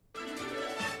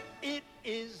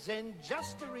isn't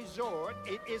just a resort,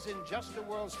 it isn't just a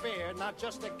World's Fair, not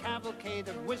just a cavalcade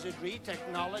of wizardry,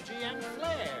 technology, and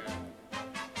flair.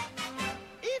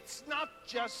 It's not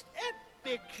just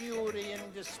Epicurean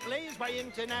displays by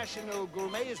international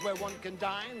gourmets where one can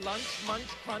dine, lunch, munch,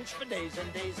 crunch for days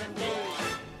and days and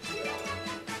days.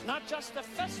 Not just a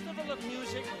festival of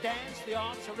music, dance, the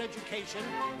arts, or education,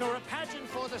 nor a pageant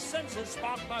for the senses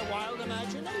sparked by wild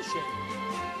imagination.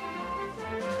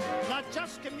 Not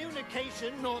just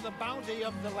communication, nor the bounty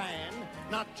of the land,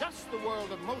 not just the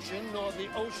world of motion, nor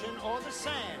the ocean or the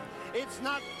sand. It's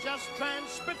not just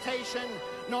transportation,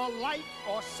 nor light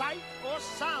or sight or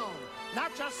sound,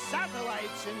 not just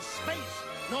satellites in space,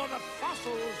 nor the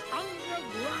fossils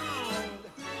underground.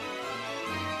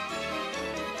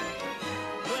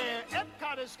 Where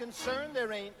Epcot is concerned,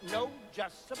 there ain't no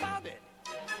just about it.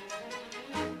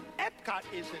 Epcot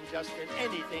isn't just an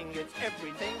anything, it's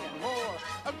everything and more.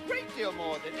 A great deal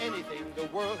more than anything the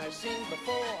world has seen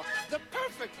before. The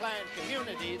perfect planned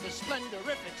community, the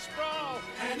splendorific sprawl.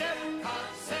 And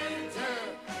Epcot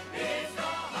Center is the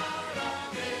heart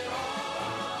of it all.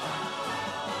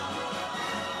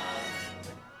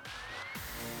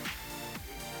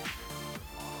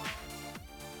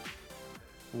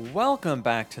 Welcome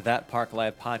back to That Park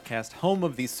Live podcast, home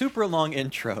of the super long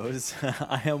intros.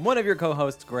 I am one of your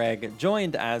co-hosts, Greg,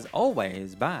 joined as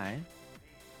always by...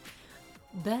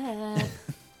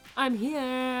 Beth. I'm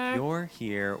here. You're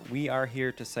here. We are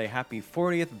here to say happy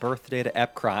 40th birthday to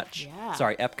Epcot. Yeah.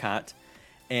 Sorry, Epcot.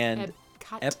 And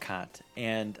Epcot.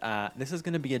 And this is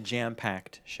going to be a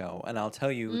jam-packed show. And I'll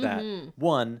tell you that,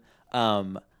 one...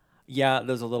 yeah,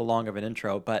 there's a little long of an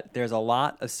intro, but there's a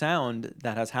lot of sound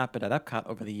that has happened at Epcot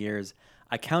over the years.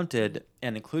 I counted,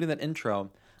 and including that intro,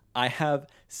 I have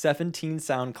 17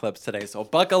 sound clips today, so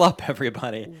buckle up,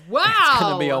 everybody. Wow! It's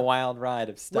going to be a wild ride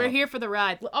of stuff. We're here for the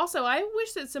ride. Also, I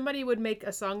wish that somebody would make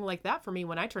a song like that for me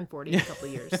when I turn 40 in a couple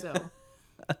of years. So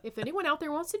if anyone out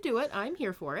there wants to do it, I'm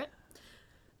here for it.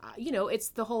 It's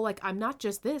the whole, I'm not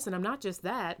just this and I'm not just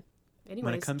that. Anyways,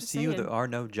 when it comes to you, there are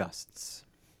no justs.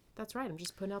 That's right. I'm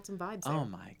just putting out some vibes there. Oh,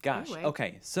 my gosh. Anyway.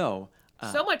 Okay, so...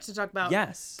 so much to talk about.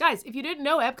 Yes. Guys, if you didn't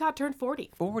know, Epcot turned 40.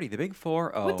 40, the big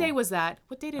 4-0. What day was that?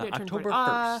 What day did it turn 40? October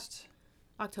 1st.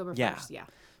 October 1st, yeah.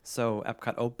 So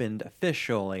Epcot opened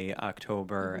officially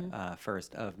October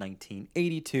 1st of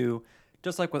 1982.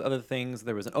 Just like with other things,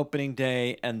 there was an opening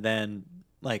day and then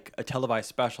a televised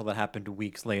special that happened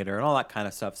weeks later and all that kind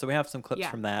of stuff. So we have some clips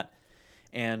from that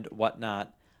and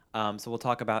whatnot. So we'll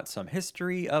talk about some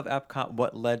history of Epcot,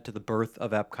 what led to the birth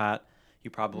of Epcot. You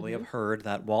probably have heard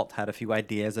that Walt had a few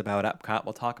ideas about Epcot.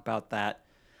 We'll talk about that.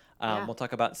 We'll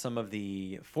talk about some of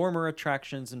the former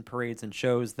attractions and parades and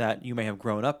shows that you may have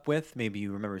grown up with. Maybe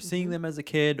you remember seeing them as a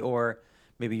kid, or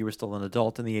maybe you were still an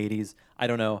adult in the 80s. I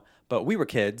don't know. But we were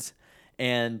kids.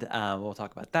 And we'll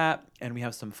talk about that. And we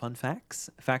have some fun facts.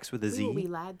 Facts with a Z. We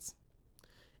lads.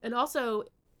 And also...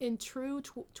 in true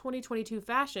 2022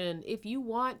 fashion, if you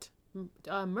want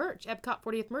merch, Epcot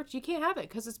 40th merch, you can't have it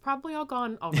because it's probably all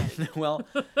gone already. Well,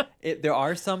 there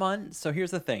are some on. So here's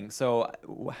the thing. So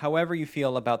however you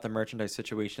feel about the merchandise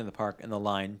situation in the park and the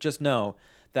line, just know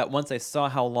that once I saw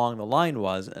how long the line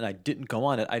was and I didn't go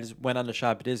on it, I just went on to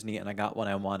Shop Disney and I got what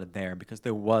I wanted there because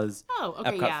there was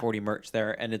Epcot 40 merch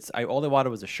there. And all I wanted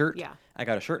was a shirt. Yeah. I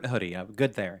got a shirt and a hoodie. I'm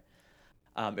good there.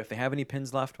 If they have any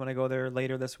pins left when I go there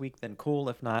later this week, then cool.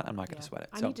 If not, I'm not going to sweat it.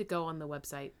 I need to go on the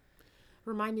website.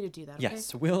 Remind me to do that, okay?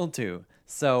 Yes, will do.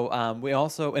 So we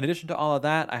also, in addition to all of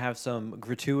that, I have some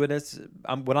gratuitous,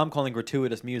 what I'm calling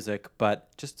gratuitous music,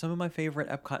 but just some of my favorite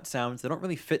Epcot sounds. They don't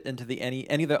really fit into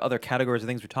any of the other categories of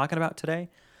things we're talking about today.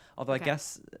 Although I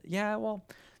guess,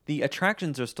 the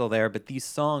attractions are still there, but these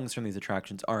songs from these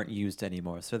attractions aren't used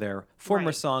anymore. So they're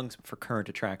former songs for current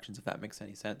attractions, if that makes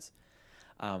any sense.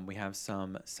 We have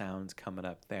some sounds coming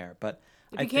up there, but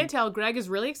if you can't tell, Greg is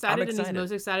really excited, and he's most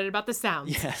excited about the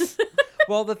sounds. Yes.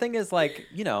 Well, the thing is,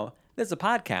 there's a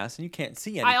podcast and you can't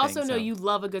see anything. I also know you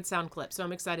love a good sound clip, so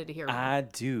I'm excited to hear it. I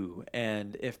do,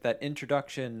 and if that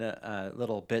introduction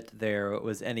little bit there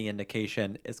was any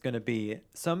indication, it's going to be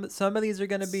some of these are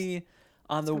going to be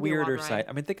on the weirder side.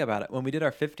 I mean, think about it. When we did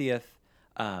our 50th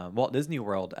Walt Disney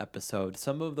World episode,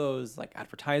 some of those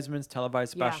advertisements,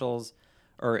 televised specials.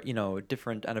 Or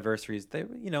different anniversaries.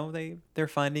 They're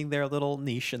finding their little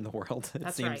niche in the world.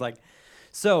 It seems like.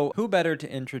 So who better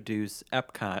to introduce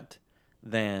Epcot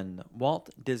than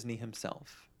Walt Disney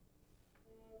himself?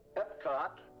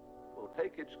 Epcot will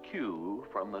take its cue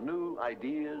from the new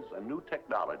ideas and new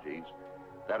technologies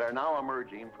that are now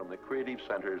emerging from the creative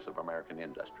centers of American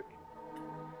industry.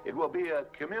 It will be a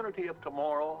community of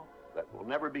tomorrow that will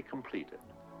never be completed.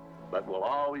 but will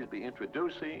always be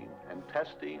introducing and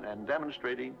testing and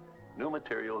demonstrating new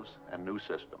materials and new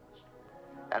systems.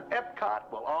 And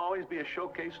Epcot will always be a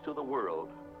showcase to the world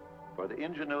for the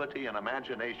ingenuity and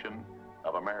imagination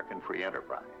of American free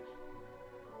enterprise.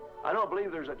 I don't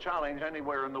believe there's a challenge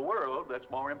anywhere in the world that's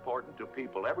more important to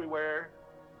people everywhere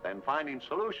than finding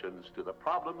solutions to the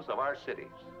problems of our cities.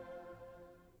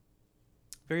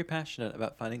 Very passionate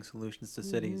about finding solutions to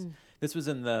cities. This was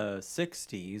in the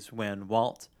 60s when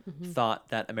Walt thought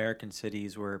that American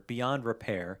cities were beyond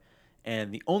repair,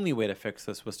 and the only way to fix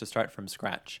this was to start from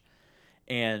scratch.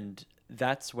 And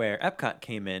that's where Epcot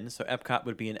came in. So Epcot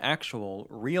would be an actual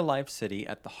real-life city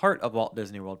at the heart of Walt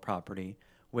Disney World property,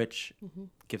 which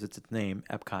gives it its name,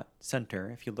 Epcot Center.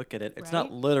 If you look at it, it's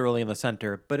not literally in the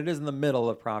center, but it is in the middle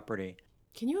of property.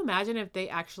 Can you imagine if they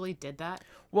actually did that?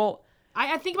 Well,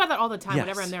 I think about that all the time. Yes.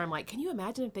 Whenever I'm there, I'm like, can you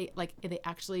imagine if they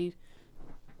actually,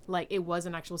 like, it was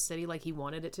an actual city like he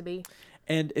wanted it to be?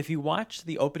 and if you watch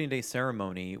the opening day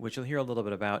ceremony, which you'll hear a little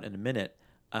bit about in a minute,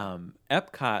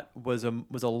 Epcot was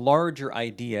a larger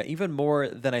idea, even more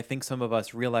than I think some of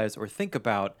us realize or think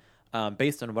about,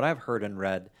 based on what I've heard and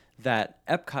read, that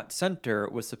Epcot Center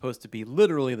was supposed to be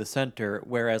literally the center,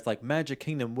 whereas like Magic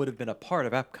Kingdom would have been a part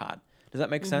of Epcot. Does that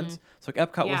make sense? So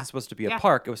like Epcot wasn't supposed to be a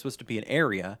park, it was supposed to be an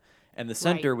area, and the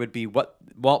center would be what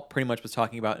Walt pretty much was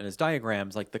talking about in his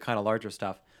diagrams, like the kind of larger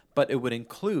stuff, but it would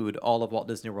include all of Walt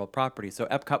Disney World property. So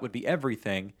Epcot would be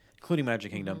everything, including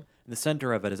Magic Kingdom. And the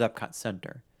center of it is Epcot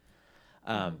Center.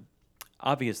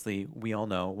 Obviously, we all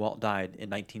know Walt died in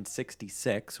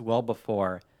 1966, well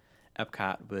before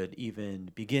Epcot would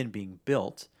even begin being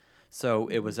built. So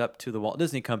it was up to the Walt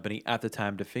Disney Company at the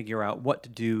time to figure out what to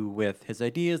do with his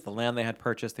ideas, the land they had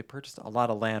purchased. They purchased a lot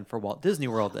of land for Walt Disney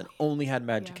World and only had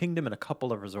Magic Kingdom and a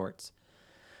couple of resorts.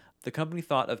 The company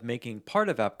thought of making part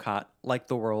of Epcot like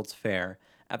the World's Fair.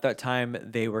 At that time,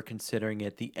 they were considering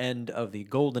it the end of the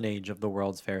golden age of the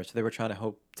World's Fair. So they were trying to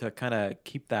hope to kind of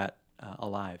keep that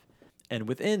alive. And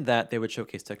within that, they would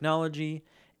showcase technology,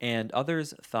 and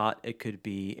others thought it could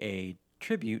be a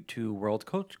tribute to world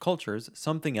cultures,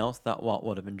 something else that Walt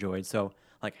would have enjoyed. So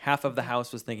like half of the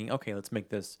house was thinking, okay, let's make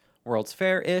this World's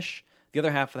Fair-ish. The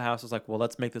other half of the house was like, well,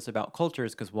 let's make this about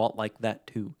cultures because Walt liked that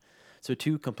too. So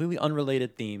two completely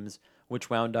unrelated themes, which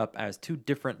wound up as two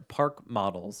different park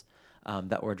models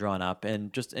that were drawn up.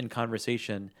 And just in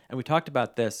conversation, and we talked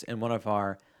about this in one of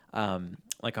our,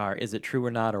 our Is It True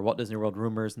or Not, or Walt Disney World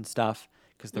rumors and stuff,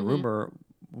 because the rumor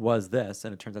was this,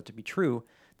 and it turns out to be true,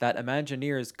 that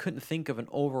Imagineers couldn't think of an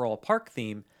overall park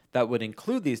theme that would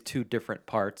include these two different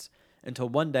parts until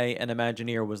one day an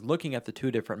Imagineer was looking at the two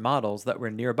different models that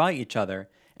were nearby each other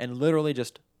and literally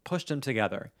just pushed them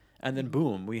together. And then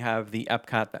boom, we have the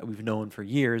Epcot that we've known for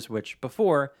years, which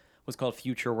before was called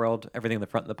Future World, everything in the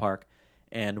front of the park,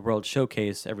 and World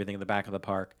Showcase, everything in the back of the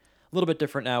park. A little bit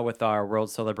different now with our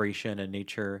World Celebration and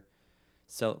Nature.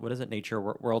 So what is it?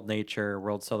 World Nature,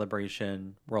 World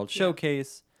Celebration, World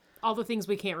Showcase. All the things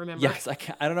we can't remember. Yes,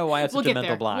 I don't know why it's such a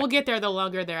mental block. We'll get there the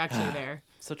longer they're actually there.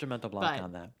 Such a mental block But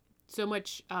on that. So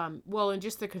much, and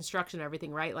just the construction and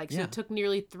everything, right? Like, so it took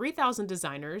nearly 3,000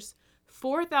 designers,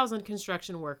 4,000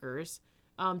 construction workers,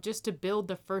 just to build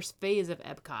the first phase of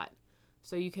Epcot.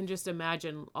 So you can just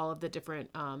imagine all of the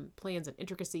different plans and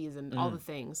intricacies and all the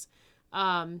things.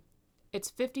 It's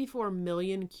 54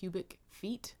 million cubic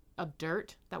feet of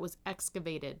dirt that was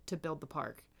excavated to build the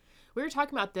park. We were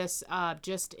talking about this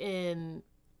just in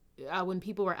when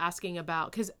people were asking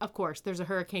about, because of course there's a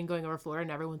hurricane going over Florida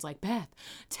and everyone's like, Beth,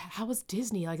 how was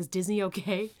Disney? Like, is Disney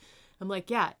okay? I'm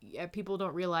like, yeah, people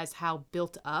don't realize how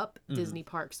built up Disney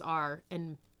parks are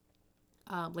and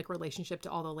like relationship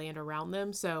to all the land around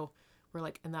them. So we're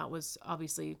like, and that was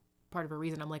obviously part of a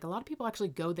reason. I'm like, a lot of people actually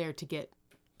go there to get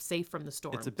safe from the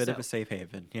storm. It's a bit of a safe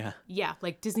haven. Yeah. Yeah.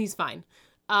 Like Disney's fine.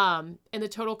 And the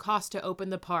total cost to open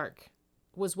the park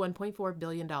was $1.4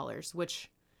 billion, which,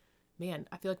 man,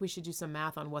 I feel like we should do some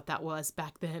math on what that was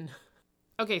back then.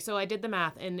 Okay, so I did the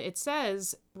math, and it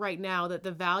says right now that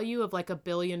the value of like $1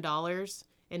 billion in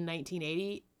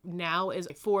 1980 now is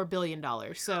 $4 billion.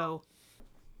 So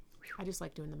I just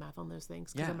like doing the math on those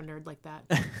things because I'm a nerd like that.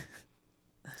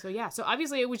 So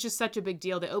obviously it was just such a big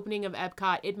deal. The opening of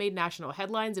Epcot, it made national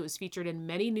headlines. It was featured in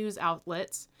many news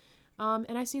outlets.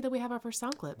 And I see that we have our first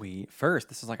sound clip.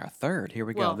 This is like our third. Here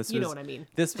we go. Well, you know what I mean.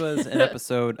 This was an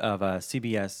episode of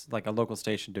CBS, like a local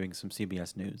station doing some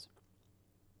CBS News.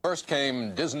 First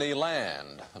came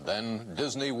Disneyland, then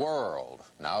Disney World.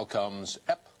 Now comes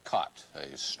Epcot,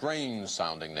 a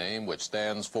strange-sounding name which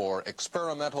stands for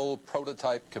Experimental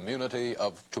Prototype Community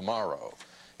of Tomorrow.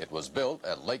 It was built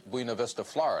at Lake Buena Vista,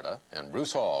 Florida, and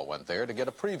Bruce Hall went there to get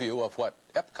a preview of what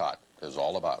Epcot is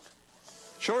all about.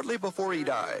 Shortly before he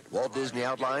died, Walt Disney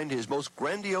outlined his most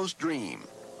grandiose dream,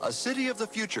 a city of the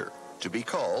future to be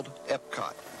called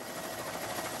Epcot.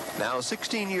 Now,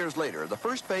 16 years later, the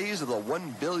first phase of the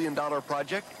 $1 billion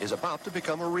project is about to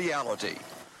become a reality.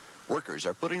 Workers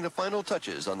are putting the final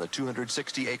touches on the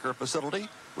 260-acre facility,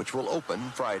 which will open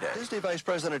Friday. Disney Vice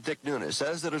President Dick Nunis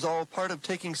says that it's all part of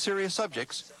taking serious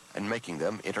subjects and making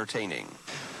them entertaining.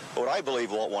 What I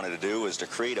believe Walt wanted to do is to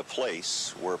create a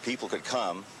place where people could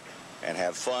come and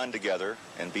have fun together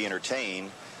and be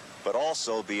entertained, but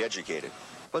also be educated.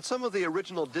 But some of the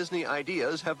original Disney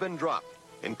ideas have been dropped,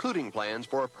 including plans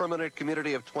for a permanent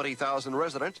community of 20,000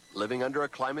 residents living under a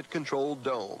climate-controlled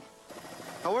dome.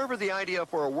 However, the idea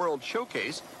for a World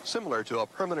Showcase, similar to a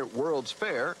permanent World's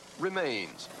Fair,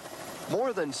 remains.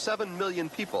 More than 7 million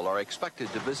people are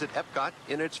expected to visit Epcot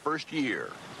in its first year.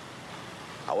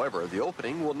 However, the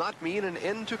opening will not mean an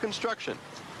end to construction.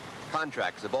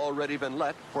 Contracts have already been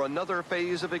let for another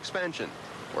phase of expansion,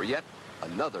 or yet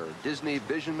another Disney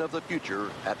vision of the future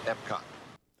at Epcot.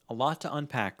 A lot to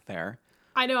unpack there.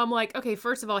 I know. I'm like, okay,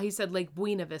 first of all, he said Lake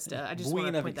Buena Vista. I just want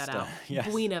to Buena point that Vista, out. yes.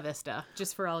 Buena Vista,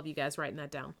 just for all of you guys writing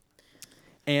that down.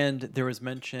 And there was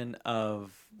mention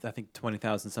of, I think,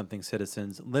 20,000 something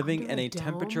citizens living Under in a a dome?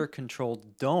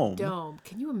 temperature-controlled dome. Dome.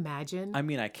 Can you imagine? I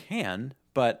mean, I can,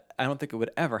 but I don't think it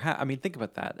would ever happen. I mean, think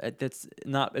about that.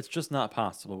 It's just not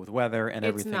possible with weather and It's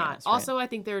everything not. else, right? Also, I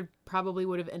think there probably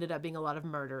would have ended up being a lot of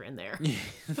murder in there.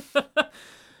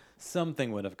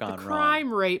 Something would have gone The wrong.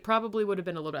 crime rate probably would have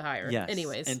been a little bit higher. Yes.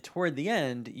 Anyways. And toward the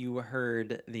end, you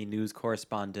heard the news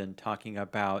correspondent talking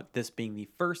about this being the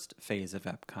first phase of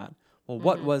Epcot. Well,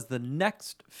 what was the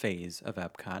next phase of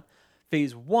Epcot?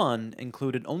 Phase 1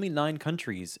 included only 9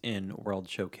 countries in World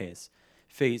Showcase.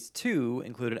 Phase 2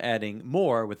 included adding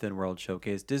more within World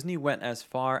Showcase. Disney went as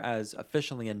far as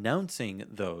officially announcing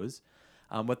those.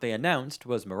 What they announced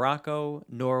was Morocco,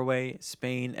 Norway,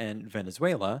 Spain, and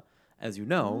Venezuela. As you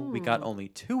know, we got only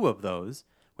 2 of those,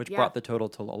 which Yeah. brought the total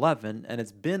to 11, and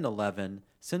it's been 11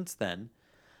 since then.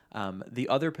 The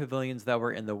other pavilions that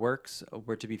were in the works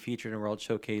were to be featured in World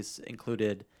Showcase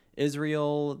included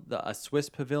Israel, a Swiss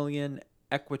pavilion,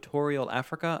 Equatorial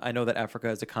Africa. I know that Africa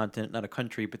is a continent, not a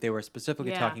country, but they were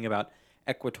specifically Yeah. talking about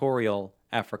Equatorial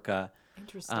Africa.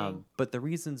 Interesting. But the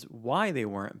reasons why they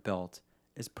weren't built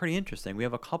is pretty interesting. We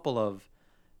have a couple of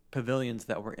pavilions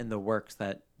that were in the works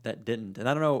that didn't. And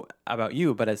I don't know about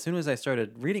you, but as soon as I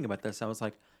started reading about this, I was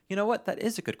like, you know what? That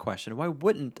is a good question. Why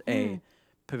wouldn't a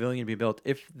pavilion be built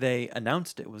if they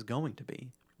announced it was going to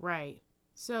be? Right.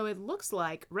 So it looks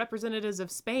like representatives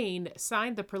of Spain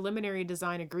signed the preliminary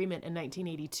design agreement in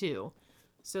 1982.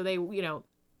 So they,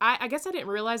 I guess I didn't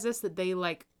realize this, that they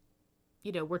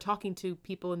were talking to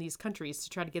people in these countries to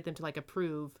try to get them to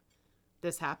approve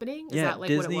this happening. Is that what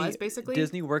it was basically?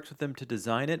 Disney works with them to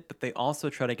design it, but they also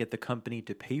try to get the company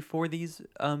to pay for these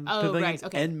right, pavilions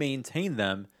okay. and maintain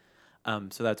them.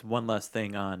 So that's one less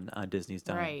thing on Disney's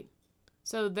dime. Right.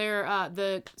 So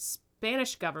the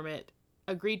Spanish government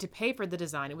agreed to pay for the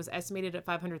design. It was estimated at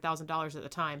 $500,000 at the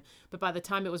time, but by the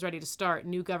time it was ready to start,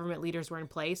 new government leaders were in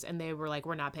place, and they were like,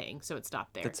 "We're not paying," so it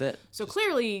stopped there. That's it. So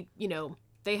clearly,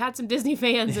 they had some Disney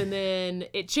fans, and then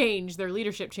it changed. Their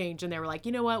leadership changed, and they were like,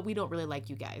 "You know what? We don't really like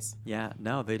you guys." Yeah,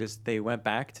 no, they went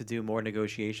back to do more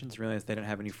negotiations, realized they didn't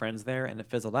have any friends there, and it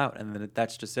fizzled out. And then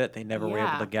that's just it. They never were able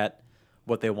Yeah. to get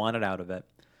what they wanted out of it.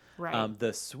 Right.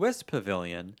 The Swiss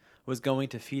pavilion was going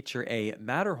to feature a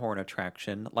Matterhorn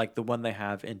attraction like the one they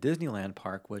have in Disneyland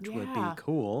Park, which would be Yeah.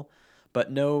 cool.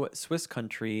 But no Swiss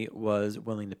country was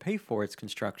willing to pay for its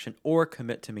construction or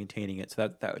commit to maintaining it. So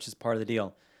that was just part of the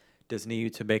deal. Disney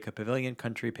to make a pavilion,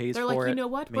 country pays They're for it. like, you know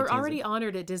what? We're maintains already it.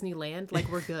 honored at Disneyland. Like,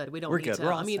 we're good. We don't We're need good. to.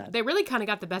 We're all I mean, set. they really kind of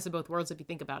got the best of both worlds if you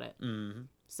think about it. Mhm.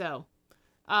 So,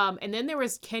 and then there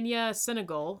was Kenya,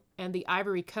 Senegal, and the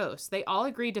Ivory Coast. They all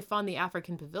agreed to fund the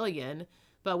African pavilion,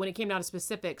 but when it came down to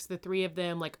specifics, the 3 of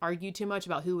them argued too much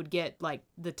about who would get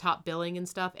the top billing and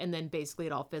stuff, and then basically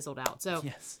it all fizzled out. So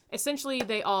Yes. essentially,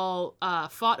 they all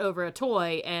fought over a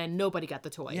toy, and nobody got the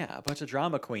toy. Yeah, a bunch of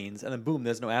drama queens, and then boom,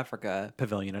 there's no Africa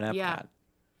pavilion in Epcot. Yeah.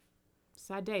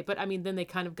 Sad day, but I mean, then they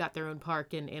kind of got their own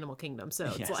park in Animal Kingdom, so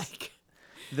Yes. it's like,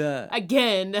 The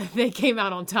again, they came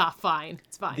out on top. Fine,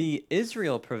 it's fine. The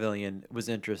Israel pavilion was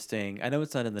interesting. I know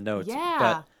it's not in the notes,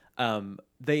 Yeah. but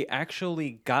they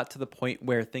actually got to the point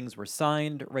where things were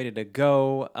signed, ready to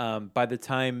go. By the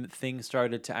time things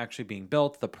started to actually being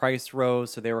built, the price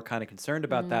rose, so they were kind of concerned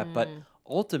about that. But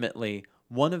ultimately,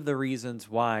 one of the reasons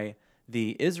why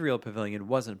the Israel pavilion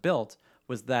wasn't built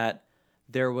was that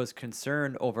there was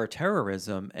concern over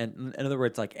terrorism, and in other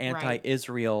words,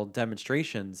 anti-Israel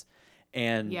demonstrations.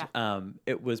 And Yeah.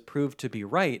 it was proved to be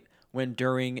right when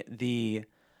during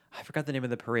I forgot the name of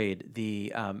the parade.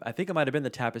 I think it might have been the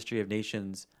Tapestry of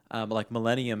Nations, like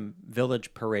Millennium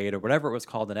Village Parade or whatever it was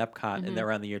called in Epcot, and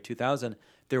around the year 2000,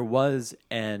 there was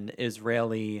an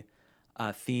Israeli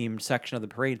themed section of the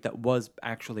parade that was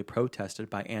actually protested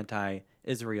by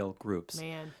anti-Israel groups.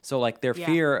 Man. So like their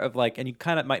fear of like, and you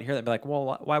kind of might hear that, be like,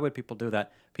 well, why would people do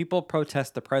that? People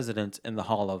protest the president in the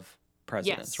Hall of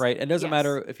Presidents, right? It doesn't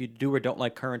matter if you do or don't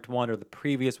like current one or the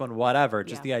previous one, whatever.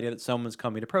 Just the idea that someone's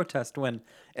coming to protest when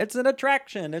it's an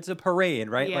attraction, it's a parade,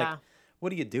 right? Yeah. Like,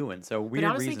 what are you doing? So weird But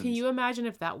honestly, reasons. can you imagine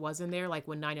if that wasn't there, like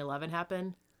when 9/11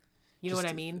 happened? You know what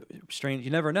I mean? Strange.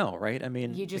 You never know, right? I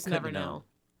mean, You just never know.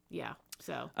 Yeah.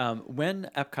 So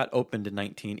when Epcot opened in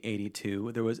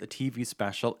 1982, there was a TV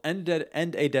special and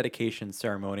a dedication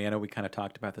ceremony. I know we kind of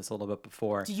talked about this a little bit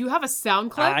before. do you have a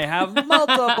sound clip? I have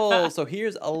multiple. So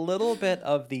here's a little bit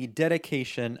of the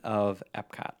dedication of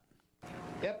Epcot.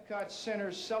 Epcot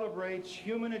Center celebrates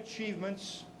human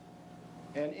achievements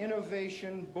and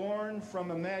innovation born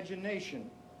from imagination.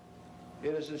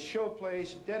 It is a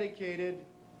showplace dedicated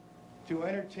to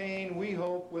entertain, we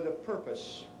hope, with a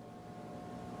purpose.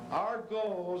 Our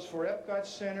goals for Epcot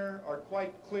Center are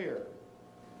quite clear.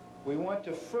 We want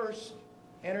to first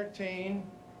entertain,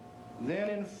 then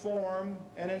inform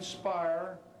and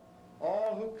inspire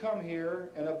all who come here,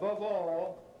 and above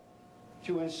all,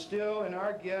 to instill in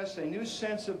our guests a new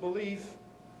sense of belief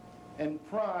and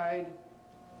pride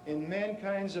in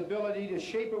mankind's ability to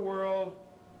shape a world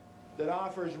that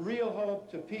offers real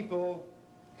hope to people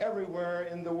everywhere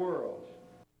in the world.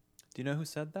 Do you know who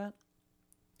said that?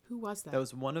 Who was that? That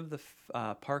was one of the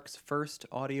park's first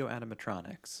audio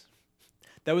animatronics.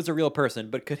 That was a real person,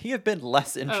 but could he have been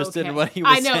less interested in what he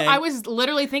was saying? I know. I was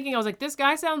literally thinking, I was like, this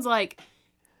guy sounds like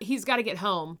he's got to get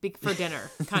home for dinner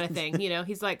kind of thing. You know,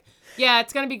 he's like, yeah,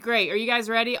 it's going to be great. Are you guys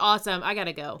ready? Awesome. I got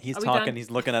to go. He's talking.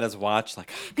 He's looking at his watch like.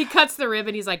 He cuts the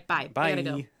ribbon. He's like, bye. Bye. I got to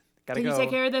go. Gotta Can go. you take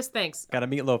care of this? Thanks. Got a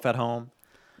meatloaf at home.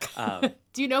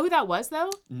 Do you know who that was, though?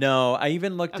 No, I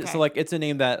even looked at, Okay. so like it's a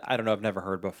name that I don't know, I've never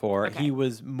heard before. Okay. He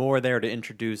was more there to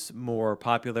introduce more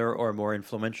popular or more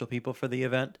influential people for the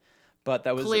event, but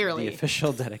that was Clearly. the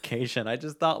official dedication. I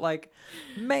just thought like,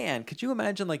 man, could you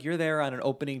imagine like you're there on an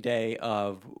opening day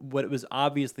of what was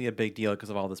obviously a big deal because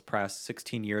of all this press,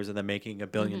 16 years of them making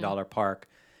 $1 billion park.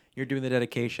 You're doing the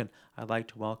dedication. I'd like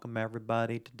to welcome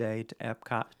everybody today to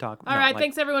Epcot. All right,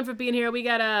 thanks everyone for being here. We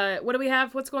got what do we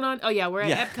have? What's going on? Oh yeah, we're at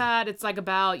Yeah. Epcot. It's like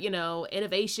about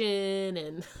innovation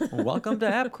and Welcome to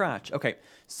Epcot. Okay,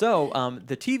 so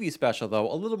the TV special though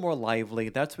a little more lively.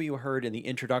 That's what you heard in the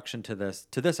introduction to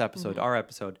this episode, our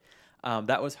episode.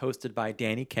 That was hosted by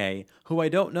Danny Kaye, who I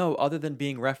don't know other than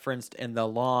being referenced in the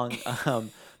long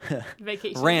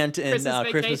vacation rant in Christmas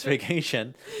Christmas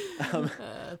Vacation.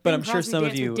 But I'm sure some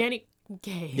of you, Danny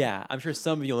Kaye. yeah, I'm sure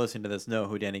some of you listening to this know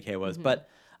who Danny Kaye was. But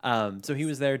so he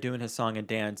was there doing his song and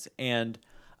dance, and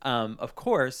of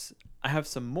course I have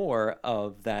some more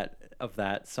of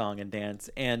that song and dance.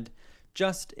 And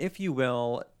just, if you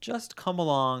will, just come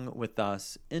along with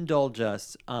us, indulge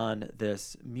us on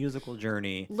this musical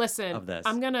journey. Listen, of this.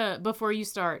 I'm gonna before you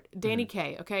start, Danny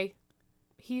Kaye, okay?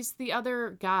 He's the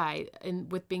other guy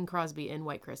with Bing Crosby in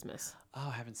White Christmas. Oh,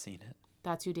 I haven't seen it.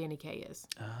 That's who Danny Kaye is.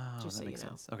 Oh, Just that so makes you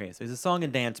know. sense. Okay, so he's a song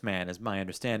and dance man, is my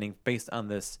understanding, based on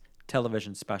this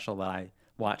television special that I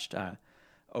watched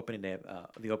opening day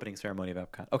of the opening ceremony of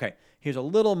Epcot. Okay, here's a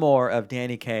little more of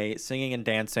Danny Kaye singing and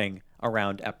dancing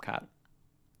around Epcot.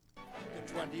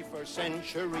 The 21st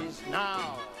century's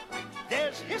now.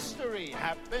 There's history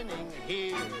happening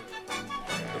here.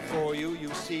 Before you,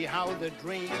 you see how the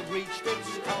dream reached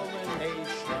its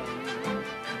culmination.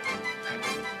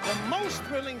 The most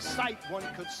thrilling sight one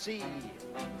could see,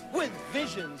 with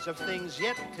visions of things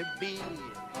yet to be.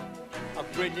 A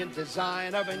brilliant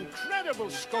design of incredible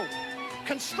scope,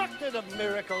 constructed of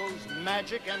miracles,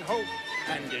 magic, and hope,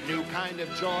 and a new kind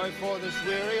of joy for this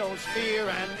weary old sphere.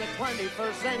 And the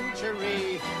 21st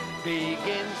century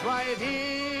begins right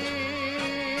here.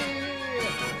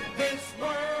 This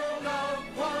world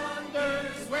of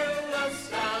wonders will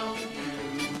astound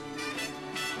you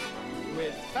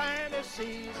with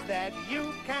fantasies that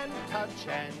you can touch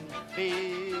and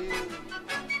feel.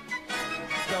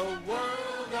 The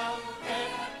world of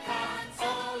Epcot's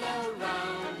all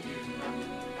around you,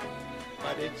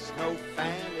 but it's no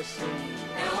fantasy.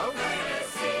 No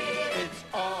fantasy. It's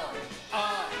all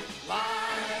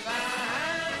alive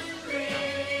and real.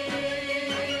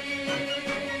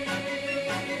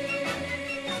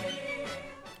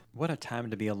 What a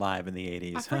time to be alive in the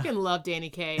 80s. I freaking love Danny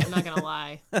Kaye. I'm not gonna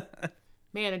lie,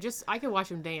 man. I could watch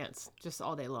him dance just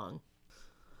all day long.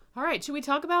 All right, should we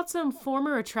talk about some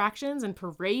former attractions and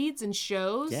parades and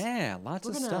shows? Yeah, lots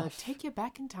We're of gonna stuff. take you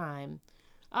back in time.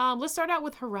 Let's start out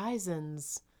with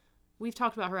Horizons. We've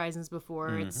talked about Horizons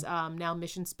before. It's now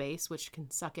Mission Space, which can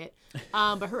suck it.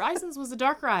 But Horizons was a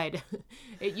dark ride.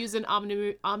 It used an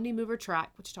Omnimover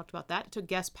track, which talked about that. It took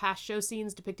guest past show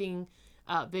scenes depicting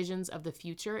visions of the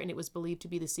future, and it was believed to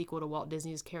be the sequel to Walt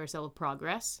Disney's Carousel of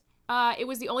Progress. It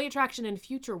was the only attraction in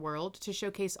Future World to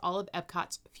showcase all of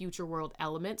Epcot's Future World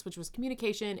elements, which was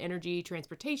communication, energy,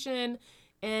 transportation,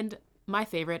 and my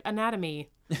favorite, anatomy,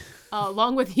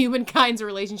 along with humankind's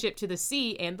relationship to the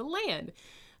sea and the land.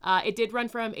 It did run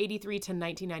from 83 to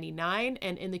 1999,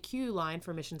 and in the queue line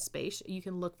for Mission Space, you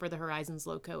can look for the Horizons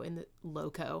logo in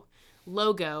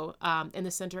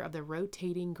the center of the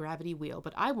rotating gravity wheel.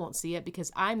 But I won't see it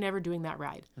because I'm never doing that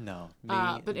ride. No.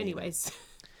 But anyways,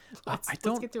 let's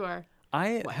get to our...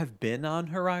 I have been on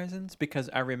Horizons because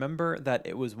I remember that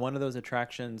it was one of those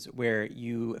attractions where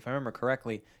you, if I remember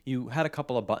correctly, you had a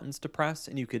couple of buttons to press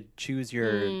and you could choose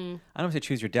your, I don't want to say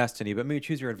choose your destiny, but maybe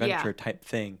choose your adventure type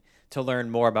thing to learn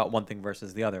more about one thing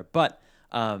versus the other. But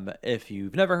if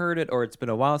you've never heard it or it's been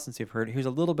a while since you've heard it, here's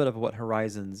a little bit of what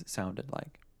Horizons sounded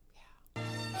like.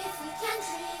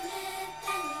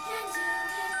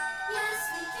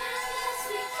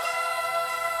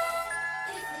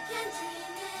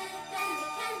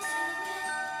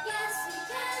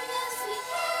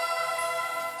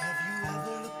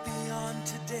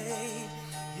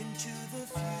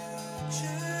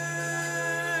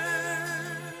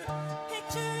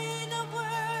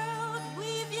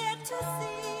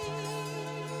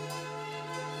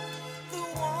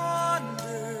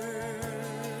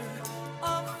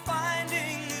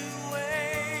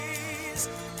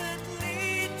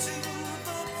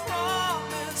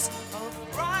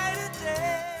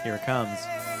 Here it comes.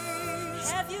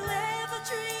 Have you ever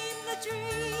dreamed the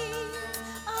dream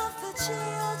of the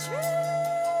children?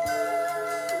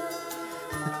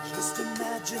 Just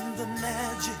imagine the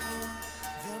magic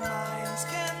their minds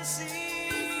can see.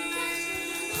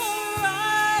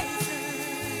 Horizon.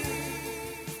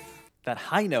 That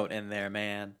high note in there,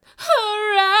 man.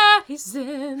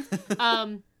 Horizon.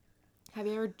 Have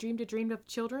you ever dreamed a dream of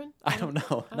children? I don't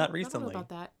know. Not recently. I don't know about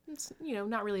that. It's,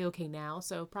 not really okay now,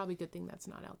 so probably a good thing that's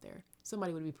not out there.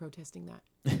 Somebody would be protesting that.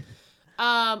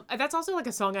 That's also like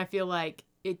a song I feel like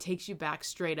it takes you back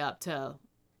straight up to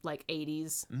like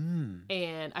 80s.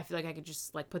 And I feel like I could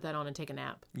just like put that on and take a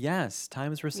nap. Yes,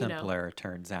 times were simpler, it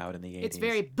turns out, in the 80s. It's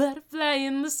very butterfly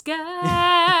in the sky.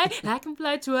 I can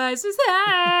fly twice as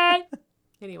high.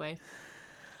 Anyway.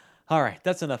 All right,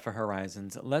 that's enough for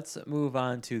Horizons. Let's move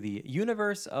on to the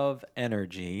Universe of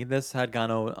Energy. This had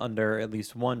gone under at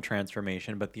least one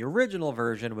transformation, but the original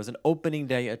version was an opening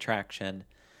day attraction.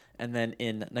 And then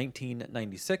in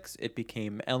 1996, it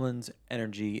became Ellen's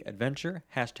Energy Adventure,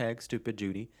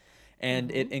 #StupidJudy. And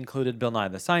it included Bill Nye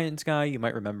the Science Guy. You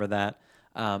might remember that.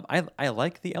 I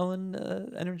like the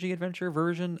Ellen Energy Adventure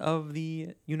version of the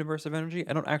Universe of Energy.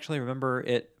 I don't actually remember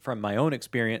it from my own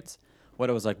experience, what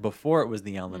it was like before it was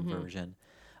the Ellen version.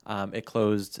 It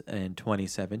closed in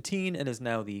 2017 and is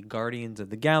now the Guardians of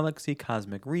the Galaxy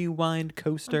Cosmic Rewind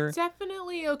coaster. I'm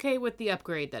definitely okay with the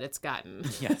upgrade that it's gotten.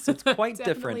 Yes, it's quite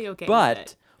different. Okay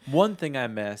but one thing I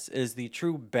miss is the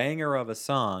true banger of a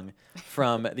song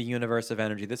from the Universe of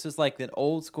Energy. This is like an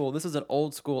old school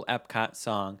Epcot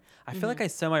song. I feel like I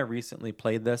semi-recently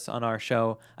played this on our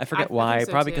show. I forget why, think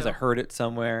so probably because too. I heard it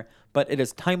somewhere. But it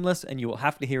is timeless and you will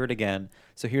have to hear it again.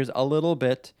 So here's a little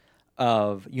bit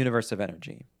of Universe of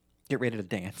Energy. Get ready to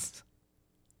dance.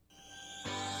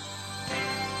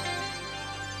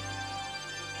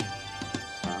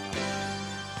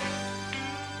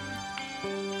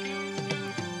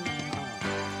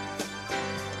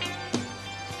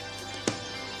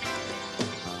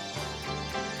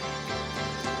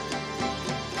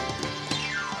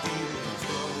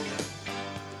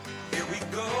 Here we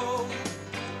go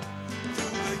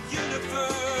through the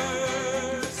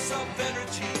universe of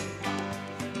energy.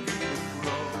 We will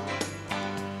grow,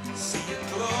 see it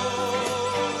glow.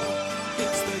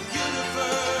 It's the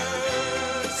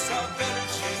universe of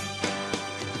energy.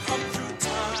 Come through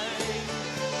time,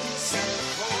 set the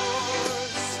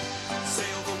course,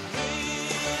 sail the wind,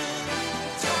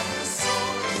 tell the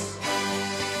source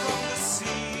from the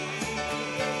sea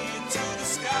to the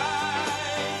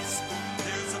skies.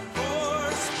 There's a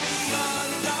force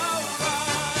beyond our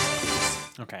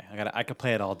eyes. Okay, I could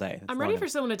play it all day. I'm ready for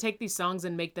someone to take these songs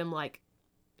and make them like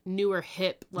newer,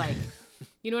 hip, like,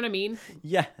 you know what I mean?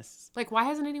 Yes. Like, why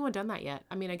hasn't anyone done that yet?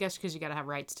 I mean, I guess because you got to have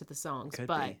rights to the songs, Could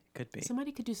but be.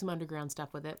 somebody could do some underground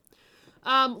stuff with it.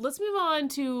 Let's move on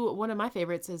to one of my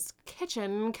favorites is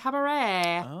Kitchen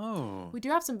Cabaret. Oh. We do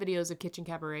have some videos of Kitchen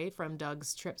Cabaret from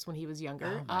Doug's trips when he was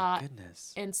younger. Oh my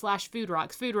goodness. And / Food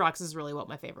Rocks. Food Rocks is really what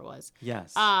my favorite was.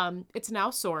 Yes. It's now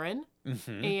Soarin'.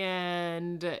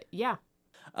 And yeah.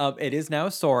 It is now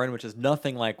Soarin', which is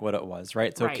nothing like what it was,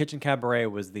 right? So Right. Kitchen Cabaret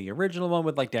was the original one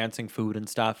with like dancing food and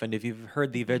stuff. And if you've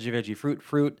heard the Veggie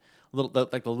Fruit,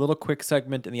 like the little quick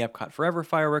segment in the Epcot Forever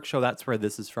fireworks show, that's where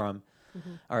this is from.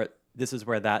 Or this is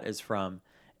where that is from.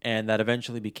 And that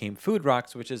eventually became Food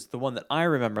Rocks, which is the one that I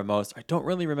remember most. I don't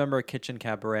really remember Kitchen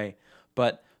Cabaret,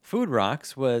 but Food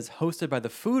Rocks was hosted by the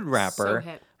Food Rapper,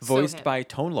 hip. voiced hip. by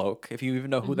Tone Loc, if you even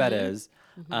know who that is.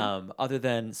 Other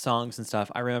than songs and stuff,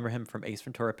 I remember him from Ace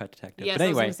Ventura: Pet Detective. Yes, but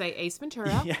anyway, I was going to say Ace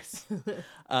Ventura. yes,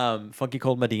 Funky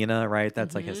Cold Medina, right?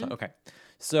 That's like his song. Okay,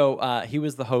 so he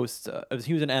was the host.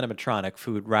 He was an animatronic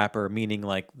food rapper, meaning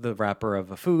like the rapper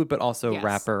of a food, but also Yes,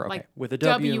 rapper. Okay, like with a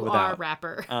W, WR without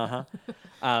rapper.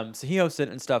 So he hosted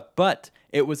and stuff, but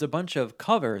it was a bunch of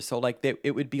covers. So like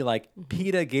it would be like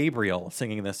Peta Gabriel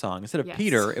singing this song instead of Yes.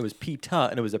 Peter. It was Peta,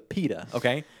 and it was a Peta.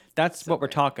 Okay, that's what we're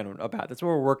talking about. That's what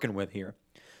we're working with here.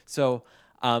 So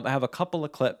I have a couple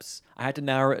of clips. I had to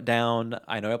narrow it down.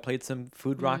 I know I played some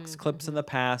Food Rocks clips in the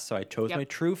past, so I chose Yep. my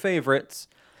true favorites.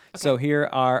 So here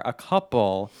are a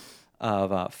couple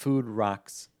of Food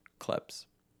Rocks clips.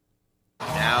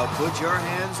 Now put your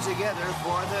hands together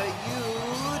for the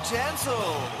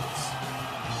utensils.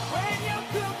 When you're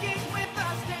cooking with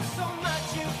us, there's so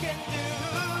much you can do.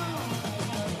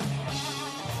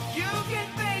 You can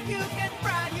bake, you can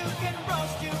fry, you can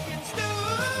roast, you can stew.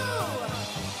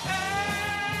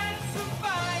 And some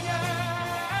fire.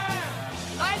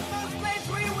 Light those plates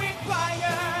we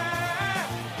require.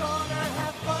 Gonna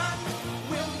have fun,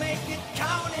 we'll make it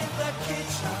count in the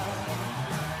kitchen.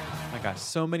 Oh my gosh,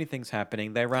 so many things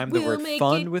happening. They rhymed the We'll word make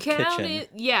fun it with count kitchen. it-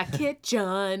 Yeah,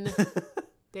 kitchen.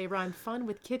 They rhymed fun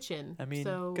with kitchen. I mean,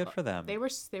 so good for them. They were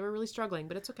really struggling,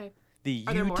 but it's okay. The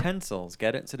Are there more? utensils.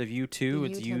 Get it? Instead of U2, The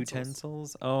it's utensils.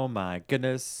 utensils. Oh my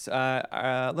goodness.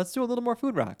 Let's do a little more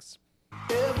Food Rocks.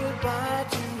 Every bite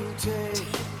you take,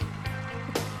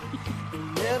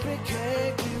 and every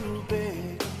cake you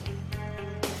bake,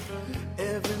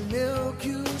 every milk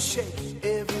you shake,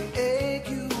 every egg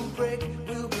you break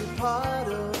will be part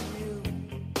of you.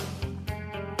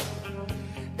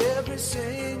 Every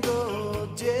single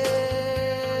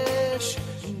dish,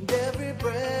 and every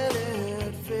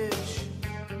breaded fish,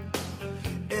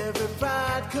 every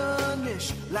fried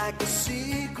cornish, like a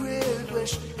secret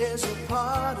wish, is a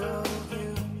part of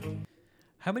you.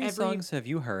 How many Every- songs have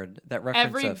you heard that reference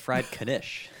every- a fried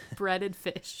knish? Breaded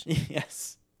fish.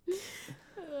 Yes.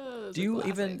 Those Do are you classic.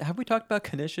 even have we talked about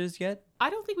knishes yet? I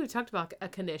don't think we've talked about a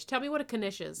knish. Tell me what a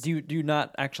knish is. Do you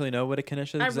not actually know what a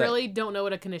knish is? I 'Cause really don't know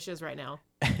what a knish is right now.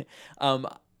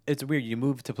 It's weird. You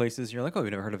move to places and you're like, oh,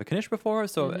 you've never heard of a knish before,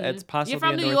 so it's possibly You're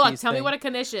from a New York. Northeast Tell me thing. what a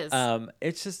knish is.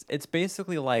 It's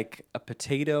basically like a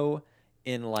potato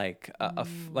in like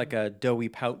like a doughy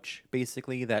pouch,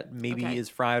 basically that maybe Okay. is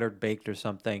fried or baked or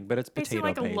something, but it's Basically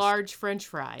potato like based. a large French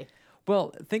fry.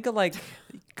 Well, think of like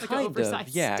an kind of,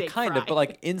 oversized yeah, steak kind of, fry. but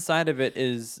like inside of it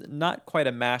is not quite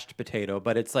a mashed potato,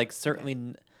 but it's like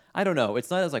certainly, I don't know,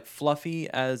 it's not as like fluffy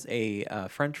as a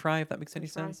French fry, if that makes any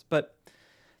fry. sense. But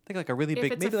think like a really If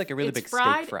big, it's maybe like a really it's big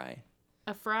fried, steak fry.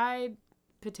 A fried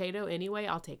potato anyway,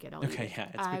 I'll take it. I'll eat Okay, it. yeah,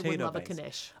 it's I would potato love based. a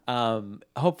knish.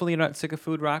 Hopefully you're not sick of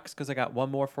Food Rocks because I got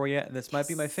one more for you, and this might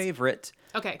be my favorite.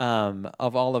 Okay.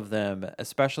 Of all of them,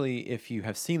 especially if you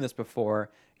have seen this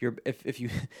before. If you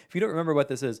if you don't remember what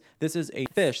this is a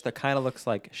fish that kind of looks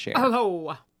like Cher.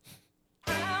 Oh.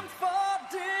 And for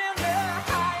dinner,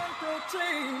 high in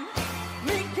protein.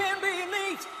 Meat can be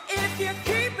neat if you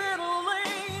keep it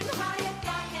lean.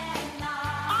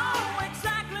 Oh,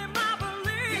 exactly my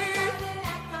belief.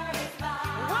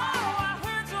 Whoa, I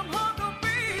heard some hunk of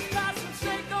beef, got some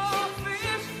steak or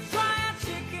fish. Try a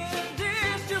chicken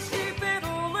dish, just keep it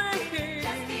lean.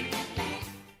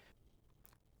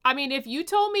 I mean, if you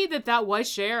told me that was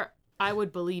Cher, I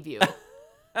would believe you.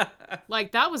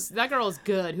 Like that girl is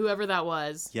good, whoever that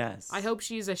was. Yes. I hope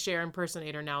she's a Cher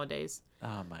impersonator nowadays.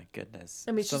 Oh my goodness.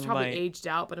 I mean, she's Some of probably my- aged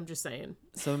out, but I'm just saying.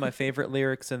 Some of my favorite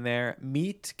lyrics in there.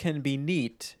 Meat can be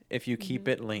neat if you keep Mm-hmm.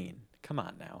 it lean. Come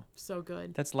on now. So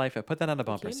good. That's life. I put that on a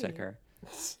bumper Bikini. sticker.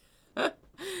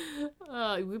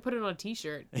 We put it on a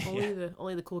T-shirt.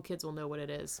 Only the cool kids will know what it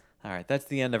is. All right, that's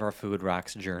the end of our Food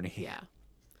Rocks journey. Yeah.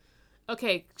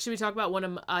 Okay, should we talk about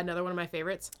another one of my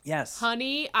favorites? Yes.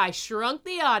 Honey, I Shrunk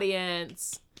the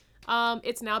Audience.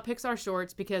 It's now Pixar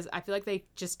Shorts because I feel like they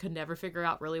just could never figure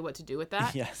out really what to do with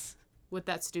that. Yes. with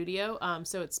that studio.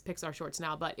 So it's Pixar Shorts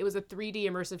now, but it was a 3D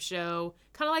immersive show,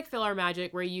 kind of like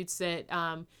PhilharMagic, where you'd sit.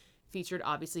 Featured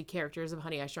obviously characters of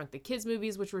Honey, I Shrunk the Kids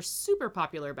movies, which were super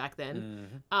popular back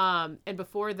then. And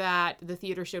before that, the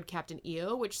theater showed Captain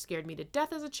EO, which scared me to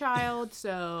death as a child.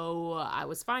 So I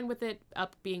was fine with it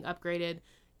being upgraded.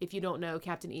 If you don't know,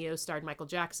 Captain EO starred Michael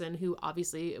Jackson, who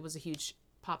obviously it was a huge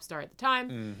pop star at the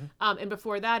time. And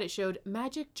before that, it showed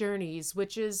Magic Journeys,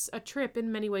 which is a trip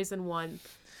in many ways than one.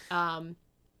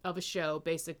 Of a show,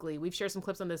 basically. We've shared some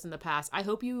clips on this in the past. I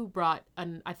hope you brought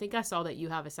I think I saw that you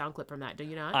have a sound clip from that. Do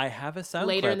you not? I have a sound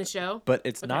later clip, in the show, but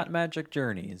it's not Magic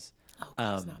Journeys.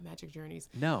 Oh, it's not Magic Journeys.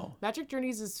 No. Magic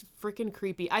Journeys is freaking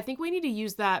creepy. I think we need to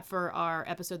use that for our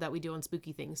episode that we do on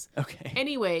spooky things. Okay.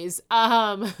 Anyways,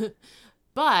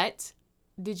 but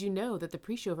did you know that the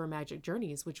pre-show for Magic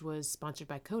Journeys, which was sponsored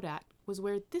by Kodak, was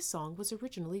where this song was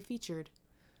originally featured?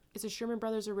 It's a Sherman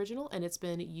Brothers original, and it's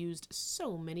been used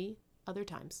so many other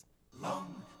times.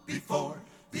 Long before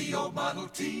the old Model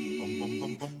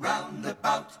T, round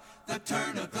about the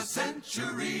turn of the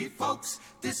century, folks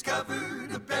discovered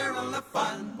a barrel of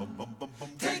fun,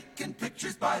 taking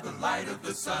pictures by the light of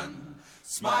the sun.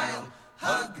 Smile,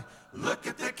 hug, look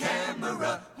at the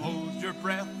camera, hold your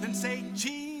breath and say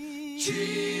cheese.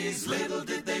 Cheese, little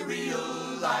did they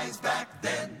realize back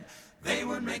then they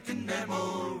were making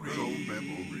memories.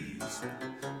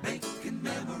 Making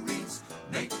memories,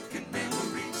 making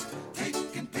memories.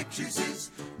 Taking pictures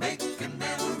is making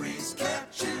memories.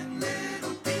 Catching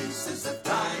little pieces of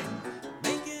time,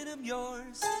 making them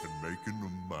yours and making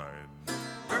them mine.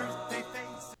 Birthday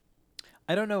face.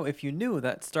 I don't know if you knew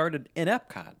that started in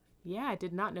Epcot. Yeah, I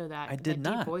did not know that. I did that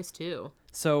not. Deep voice too.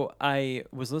 So I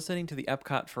was listening to the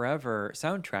Epcot Forever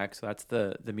soundtrack. So that's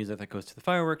the music that goes to the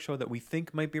fireworks show that we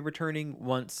think might be returning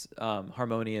once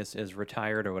Harmonious is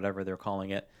retired or whatever they're calling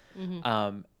it.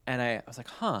 And I was like,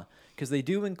 because they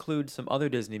do include some other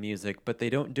Disney music, but they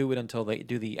don't do it until they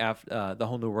do the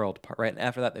Whole New World part, right? And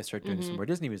after that, they start doing some more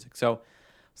Disney music. So I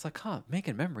was like,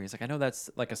 making memories. Like I know that's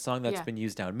like a song that's been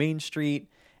used down Main Street.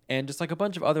 And just like a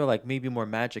bunch of other like maybe more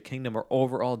Magic Kingdom or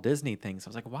overall Disney things. I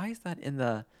was like, why is that in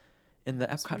the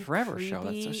Epcot Forever show?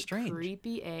 That's so strange.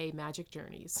 Creepy Magic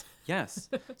Journeys. Yes.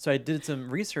 So I did some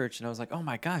research and I was like, oh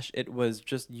my gosh, it was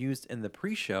just used in the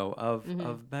pre-show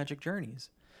of Magic Journeys,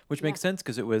 which makes sense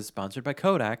because it was sponsored by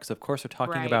Kodak. So of course we're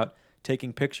talking about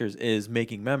taking pictures is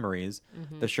making memories.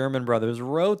 The Sherman Brothers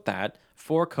wrote that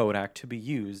for Kodak to be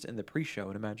used in the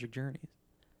pre-show to Magic Journeys.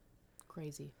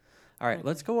 Crazy. All right,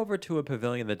 let's go over to a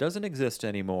pavilion that doesn't exist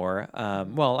anymore.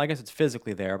 Well, I guess it's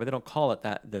physically there, but they don't call it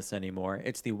this anymore.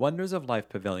 It's the Wonders of Life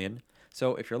Pavilion.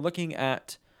 So if you're looking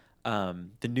at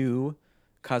the new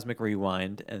Cosmic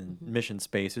Rewind and Mission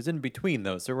Space, it's in between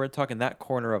those. So we're talking that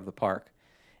corner of the park.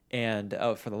 And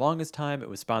for the longest time, it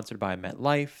was sponsored by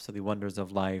MetLife. So the Wonders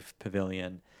of Life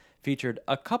Pavilion featured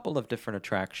a couple of different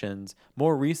attractions.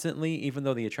 More recently, even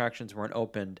though the attractions weren't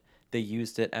opened, they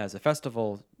used it as a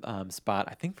festival spot.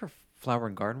 I think for Flower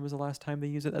and Garden was the last time they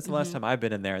used it. That's the last time I've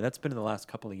been in there. That's been in the last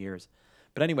couple of years.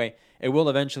 But anyway, it will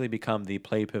eventually become the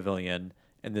Play Pavilion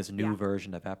in this new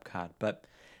version of Epcot. But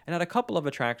it had a couple of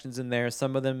attractions in there.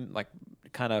 Some of them like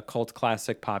kind of cult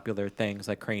classic popular things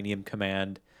like Cranium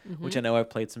Command, which I know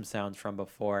I've played some sounds from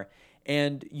before.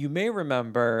 And you may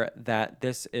remember that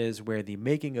this is where the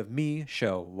Making of Me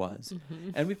show was.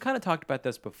 And we've kind of talked about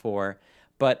this before.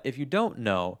 But if you don't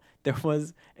know, there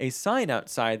was a sign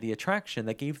outside the attraction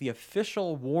that gave the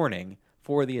official warning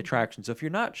for the attraction. So if you're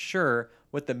not sure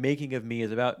what the Making of Me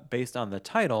is about based on the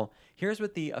title, here's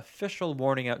what the official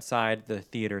warning outside the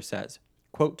theater says.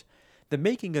 Quote, "The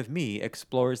Making of Me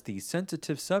explores the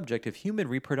sensitive subject of human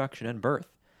reproduction and birth.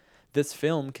 This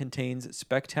film contains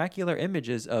spectacular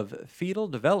images of fetal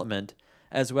development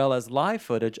as well as live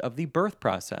footage of the birth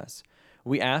process.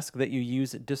 We ask that you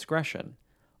use discretion."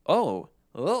 Oh,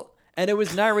 well, and it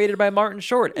was narrated by Martin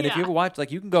Short. And if you ever watch,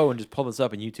 like, you can go and just pull this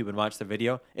up on YouTube and watch the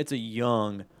video. It's a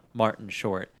young Martin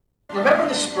Short. Remember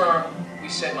the sperm we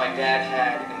said my dad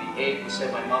had and the egg we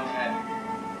said my mom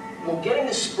had? Well, getting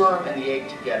the sperm and the egg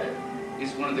together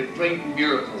is one of the great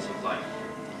miracles of life.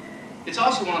 It's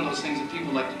also one of those things that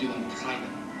people like to do in private.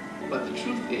 But the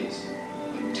truth is,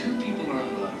 when two people are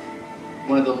in love,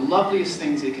 one of the loveliest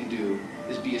things they can do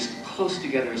is be as close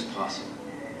together as possible.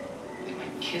 They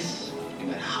might kiss. You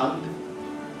might hug.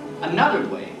 Another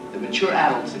way that mature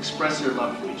adults express their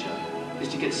love for each other is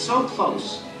to get so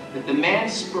close that the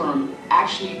man's sperm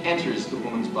actually enters the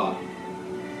woman's body.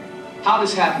 How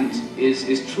this happens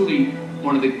is truly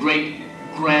one of the great,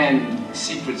 grand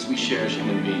secrets we share as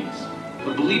human beings.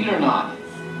 But believe it or not,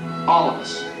 all of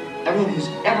us, everyone who's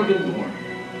ever been born,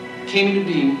 came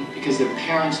into being because their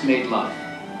parents made love.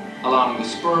 allowing the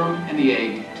sperm and the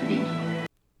egg to meet.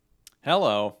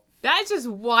 Hello. That's just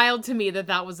wild to me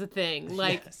that was a thing.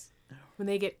 Like, Yes. when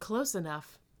they get close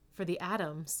enough for the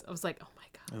atoms, I was like, oh my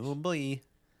gosh. Oh boy.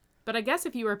 But I guess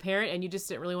if you were a parent and you just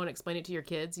didn't really want to explain it to your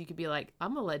kids, you could be like,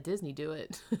 I'm going to let Disney do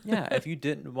it. Yeah, if you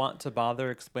didn't want to bother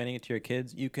explaining it to your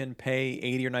kids, you can pay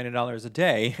 $80 or $90 a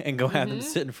day and go have them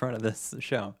sit in front of this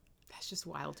show. That's just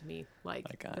wild to me. Like,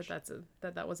 My gosh.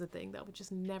 that was a thing that would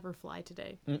just never fly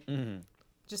today. Mm-mm.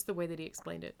 Just the way that he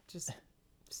explained it. Just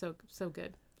so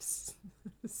good.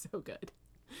 So good.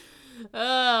 Oh,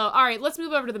 all right. Let's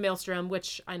move over to the Maelstrom,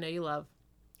 which I know you love.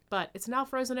 But it's now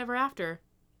Frozen Ever After.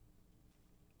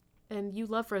 And you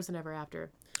love Frozen Ever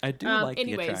After. I do like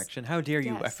anyways, the attraction. How dare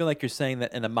you? I yes. feel like you're saying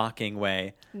that in a mocking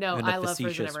way. No, in a I love Frozen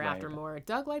facetious Ever way, After but- more.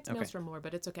 Doug likes Okay. Maelstrom more,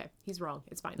 but it's okay. He's wrong.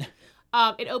 It's fine.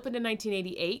 It opened in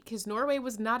 1988 because Norway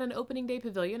was not an opening day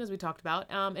pavilion, as we talked about,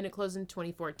 and it closed in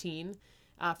 2014.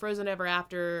 Frozen Ever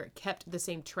After kept the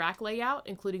same track layout,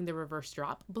 including the reverse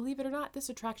drop. Believe it or not, this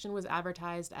attraction was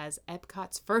advertised as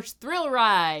Epcot's first thrill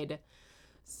ride.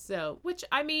 So, which,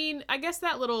 I mean, I guess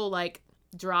that little, like,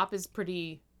 drop is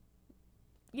pretty...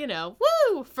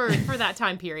 woo for that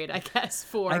time period, I guess.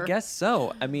 I guess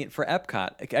so. I mean, for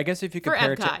Epcot, I guess if you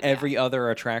compare it Epcot, to every other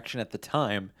attraction at the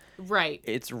time, right,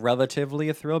 it's relatively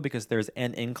a thrill because there's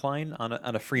an incline on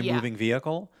a free moving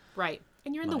vehicle. right,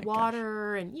 and you're in My the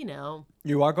water, and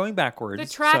You are going backwards. the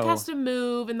track so- has to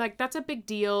move, and like that's a big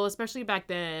deal, especially back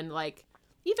then. Like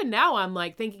even now, I'm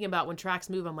like thinking about when tracks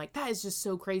move. I'm like, that is just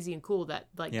so crazy and cool that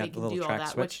like Yeah, they the can little do all track that.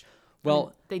 switch. Which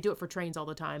Well- they do it for trains all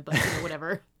the time, but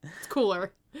whatever, it's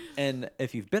cooler. And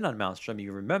if you've been on Maelstrom,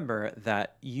 you remember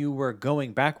that you were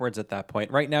going backwards at that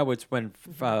point. Right now, it's when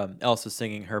Elsa's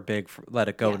singing her big "Let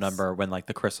It Go" Yes. number, when like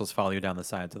the crystals follow you down the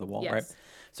sides of the wall, right? Yes.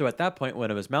 So at that point, when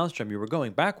it was Maelstrom, you were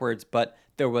going backwards, but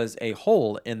there was a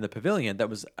hole in the pavilion that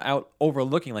was out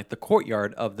overlooking like the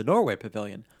courtyard of the Norway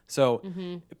pavilion. So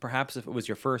perhaps if it was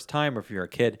your first time or if you're a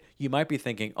kid, you might be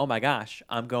thinking, "Oh my gosh,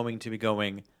 I'm going to be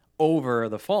going over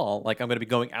the fall. Like I'm going to be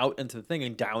going out into the thing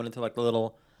and down into like the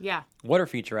little." Yeah. Water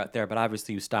feature out there, but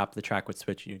obviously you stop, the track would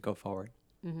switch and you'd go forward.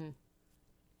 Mm-hmm.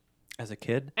 As a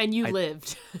kid, And you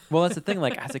lived. Well, that's the thing.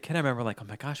 Like as a kid, I remember like, oh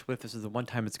my gosh, what if this is the one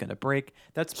time it's gonna break?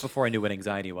 That's before I knew what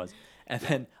anxiety was. And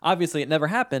then obviously it never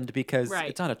happened because Right.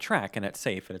 it's on a track and it's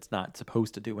safe and it's not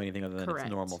supposed to do anything other than Correct.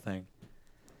 its normal thing.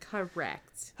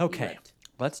 Correct. You Okay, lived.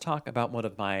 let's talk about one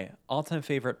of my all-time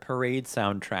favorite parade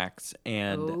soundtracks.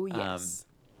 And Oh, yes.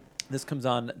 this comes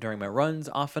on during my runs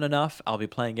often enough. I'll be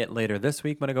playing it later this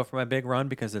week when I go for my big run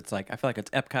because it's like I feel like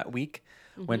it's Epcot week.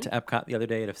 Went to Epcot the other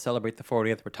day to celebrate the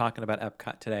 40th. We're talking about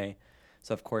Epcot today.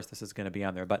 So of course this is going to be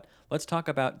on there. But let's talk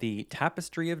about the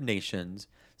Tapestry of Nations.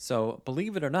 So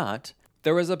believe it or not,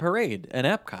 there was a parade in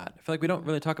Epcot. I feel like we don't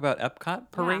really talk about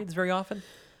Epcot parades very often.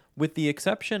 With the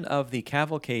exception of the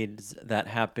cavalcades that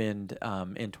happened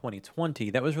in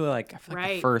 2020, that was really like I feel like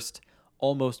the Right. first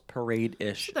almost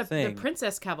parade-ish The thing.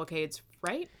 princess cavalcades,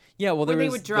 right? Yeah, well, Where there they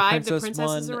was would drive the princess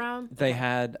princesses one. around? They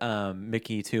had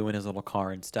Mickey too in his little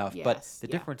car and stuff. But Yes, the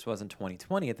yeah. difference was in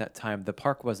 2020 at that time the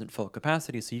park wasn't full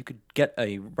capacity, so you could get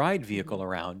a ride vehicle Mm-hmm.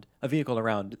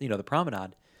 around, the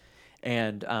promenade.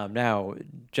 And now,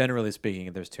 generally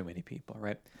speaking, there's too many people,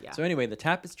 right? Yeah. So anyway, the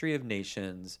Tapestry of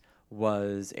Nations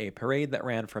was a parade that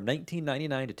ran from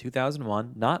 1999 to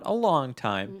 2001. Not a long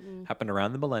time. Happened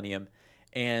around the millennium.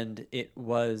 And it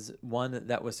was one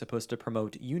that was supposed to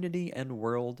promote unity and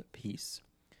world peace.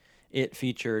 It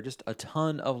featured just a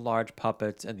ton of large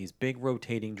puppets and these big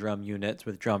rotating drum units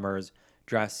with drummers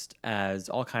dressed as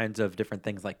all kinds of different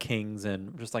things like kings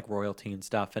and just like royalty and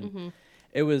stuff. And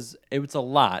it was a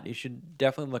lot. You should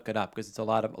definitely look it up because it's a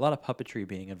lot of puppetry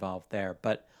being involved there.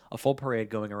 But a full parade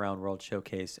going around World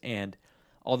Showcase. And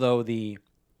although the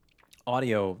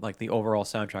audio, like the overall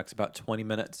soundtrack's about 20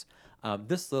 minutes,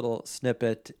 this little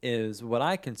snippet is what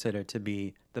I consider to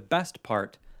be the best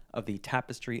part of the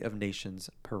Tapestry of Nations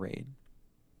parade.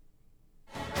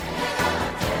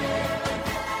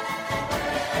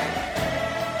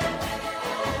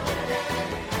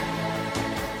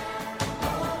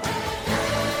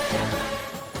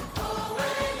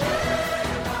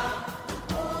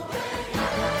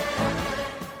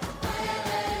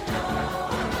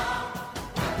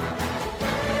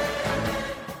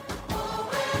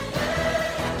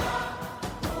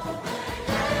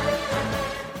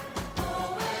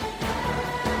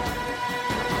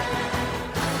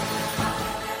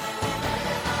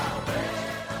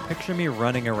 Picture me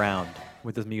running around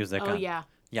with this music Oh on. yeah.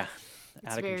 Yeah.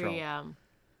 It's Out of very control.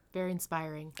 very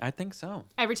inspiring. I think so.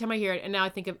 Every time I hear it, and now I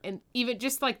think of, and even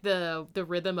just like the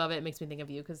rhythm of it makes me think of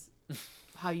you because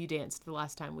how you danced the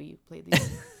last time we played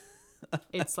these.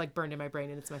 It's like burned in my brain,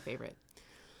 and it's my favorite.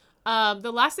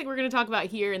 The last thing we're going to talk about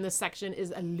here in this section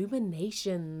is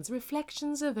illuminations,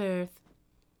 reflections of Earth.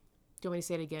 Do you want me to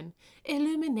say it again?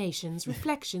 Illuminations,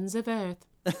 reflections of Earth.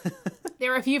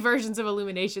 There are a few versions of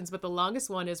Illuminations, but the longest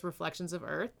one is Reflections of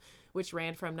Earth, which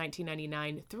ran from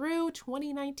 1999 through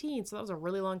 2019. So that was a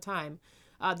really long time.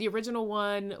 The original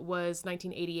one was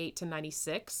 1988 to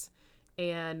 96.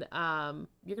 And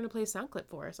you're going to play a sound clip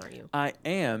for us, aren't you? I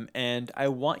am, and I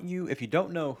want you, if you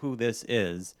don't know who this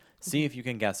is, see if you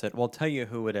can guess it. We'll tell you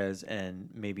who it is and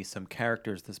maybe some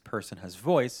characters this person has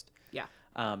voiced. Yeah.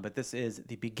 But this is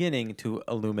the beginning to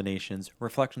Illuminations,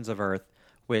 Reflections of Earth,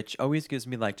 which always gives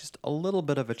me like just a little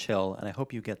bit of a chill, and I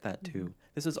hope you get that too.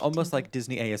 This is almost like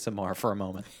Disney ASMR for a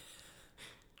moment.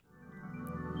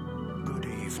 Good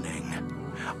evening.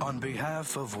 On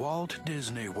behalf of Walt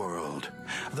Disney World,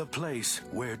 the place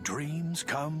where dreams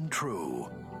come true,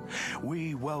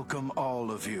 we welcome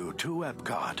all of you to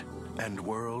Epcot and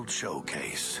World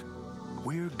Showcase.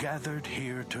 We're gathered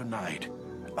here tonight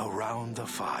around the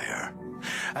fire,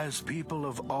 as people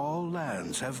of all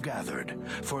lands have gathered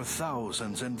for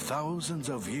thousands and thousands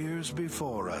of years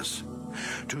before us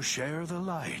to share the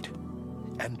light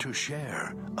and to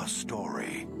share a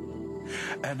story.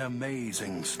 An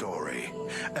amazing story,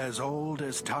 as old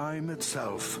as time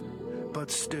itself,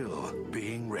 but still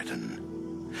being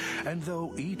written. And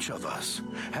though each of us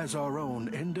has our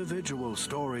own individual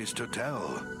stories to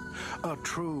tell, a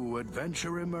true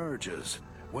adventure emerges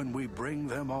when we bring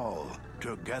them all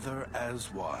together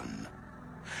as one.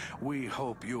 We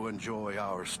hope you enjoy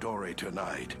our story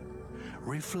tonight,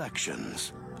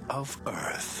 Reflections of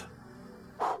Earth.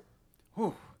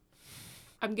 Whew.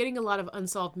 I'm getting a lot of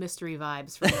Unsolved Mystery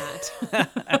vibes from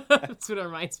that. That's what it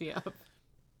reminds me of.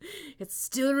 It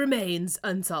still remains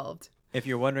unsolved. If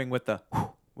you're wondering what the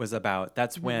was about,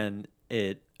 that's when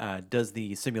it does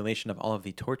the simulation of all of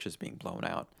the torches being blown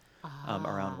out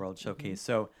around World Showcase.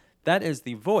 So that is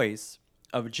the voice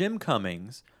of Jim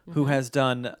Cummings, who has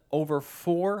done over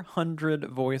 400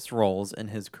 voice roles in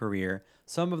his career.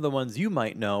 Some of the ones you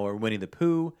might know are Winnie the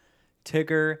Pooh,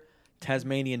 Tigger,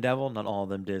 Tasmanian Devil, not all of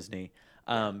them Disney.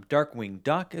 Darkwing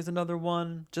Duck is another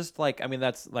one. Just like, I mean,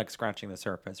 that's like scratching the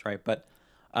surface, right? But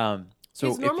so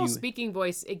his normal speaking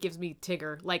voice, it gives me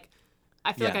Tigger. Like,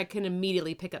 I feel Yeah. like I can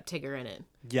immediately pick up Tigger in it.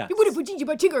 Yes.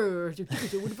 Tigger.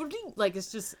 Like,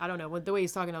 it's just, I don't know. The way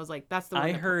he's talking, I was like, that's the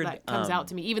one that comes out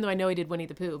to me, even though I know he did Winnie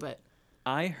the Pooh, but...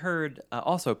 I heard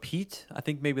also Pete. I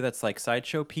think maybe that's like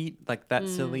Sideshow Pete, like that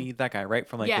silly, that guy, right?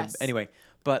 From like, Yes. Anyway.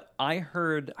 But I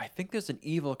think there's an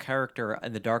evil character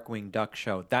in the Darkwing Duck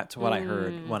show. That's what I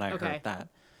heard when I heard that.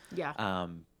 Yeah.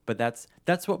 But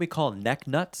that's what we call neck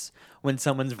nuts when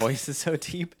someone's voice is so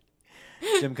deep.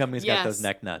 Jim Cummings got those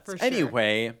neck nuts. for sure.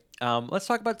 Anyway, let's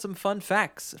talk about some fun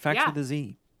facts. Facts with a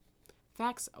Z.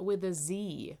 Facts with a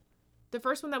Z. The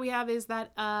first one that we have is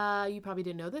that, you probably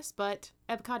didn't know this, but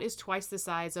Epcot is twice the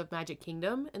size of Magic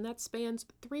Kingdom, and that spans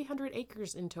 300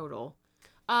 acres in total.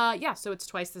 So it's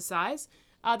twice the size.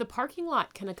 The parking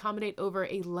lot can accommodate over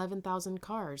 11,000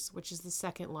 cars, which is the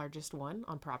second largest one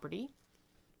on property,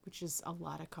 which is a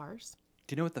lot of cars.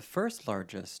 Do you know what the first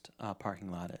largest parking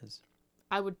lot is?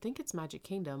 I would think it's Magic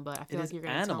Kingdom, but I feel It like is you're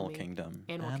going to tell me. Animal Kingdom.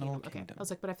 Animal Animal Kingdom. Okay. Kingdom. I was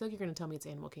like, but I feel like you're going to tell me it's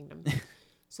Animal Kingdom.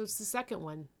 So it's the second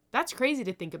one. That's crazy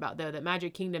to think about, though, that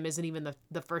Magic Kingdom isn't even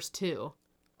the first two.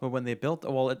 But when they built,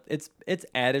 well, it's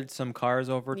added some cars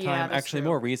over time. Yeah, that's Actually, true.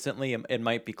 more recently, it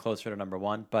might be closer to number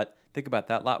one. But think about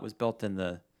that lot was built in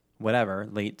the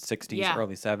late 60s, Yeah.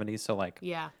 early 70s. So like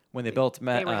Yeah. when they built they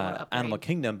were able to Animal upgrade.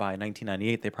 Kingdom by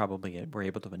 1998, they probably were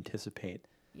able to anticipate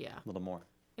Yeah. a little more.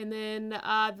 And then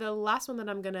the last one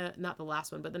that not the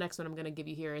last one, but the next one I'm going to give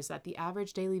you here is that the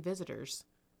average daily visitors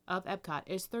of Epcot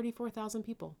is 34,000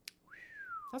 people.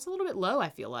 That's a little bit low, I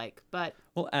feel like, but...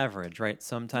 Well, average, right?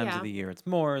 Sometimes of the year it's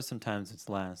more, sometimes it's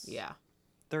less. Yeah.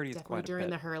 30 is Definitely quite a bit. during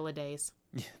the Hurla days.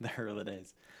 Yeah, the Hurla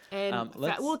days. And,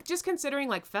 just considering,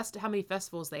 like, how many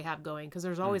festivals they have going, because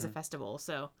there's always a festival,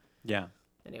 so... Yeah.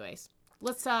 Anyways,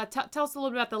 let's tell us a little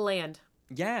bit about the land.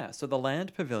 Yeah, so the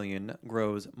Land Pavilion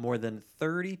grows more than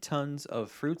 30 tons of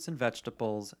fruits and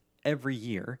vegetables every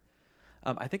year.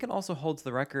 I think it also holds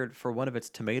the record for one of its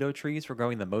tomato trees for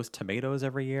growing the most tomatoes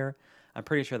every year. I'm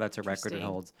pretty sure that's a record it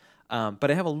holds.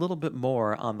 But I have a little bit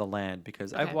more on the land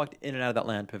because I've walked in and out of that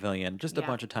Land Pavilion just a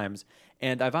bunch of times.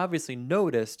 And I've obviously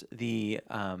noticed the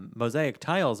mosaic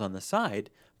tiles on the side,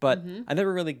 but I've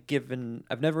never really given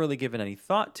any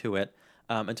thought to it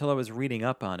until I was reading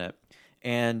up on it.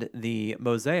 And the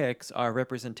mosaics are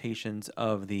representations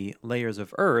of the layers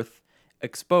of earth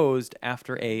exposed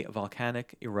after a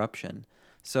volcanic eruption.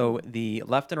 So the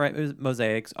left and right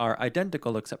mosaics are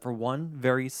identical except for one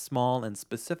very small and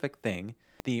specific thing.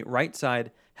 The right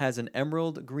side has an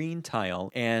emerald green tile,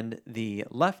 and the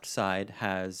left side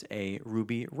has a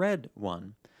ruby red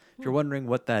one. If you're wondering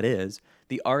what that is,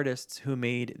 the artists who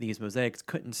made these mosaics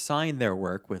couldn't sign their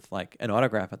work with like an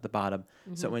autograph at the bottom.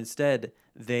 So instead,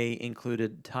 they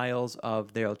included tiles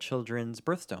of their children's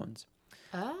birthstones.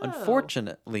 Oh.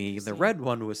 Unfortunately, the red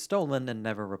one was stolen and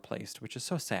never replaced, which is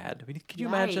so sad. I mean, can you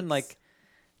imagine, Yikes. like,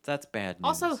 that's bad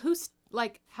news. Also,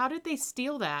 how did they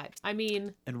steal that? I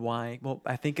mean, And why? Well,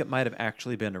 I think it might have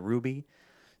actually been a ruby,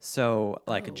 so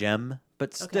like a gem,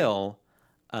 but still,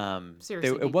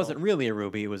 Seriously, it wasn't really a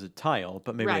ruby, it was a tile,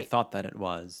 but maybe they Right. thought that it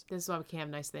was. this is why we can't have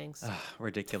nice things.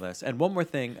 Ridiculous. And one more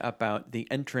thing about the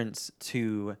entrance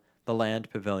to the land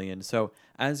pavilion. So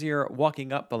as you're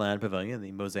walking up the land pavilion,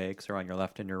 the mosaics are on your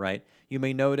left and your right, you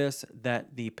may notice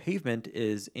that the pavement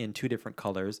is in two different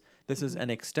colors. This is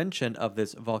an extension of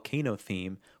this volcano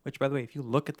theme, which, by the way, if you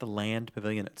look at the land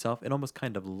pavilion itself, it almost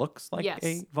kind of looks like Yes,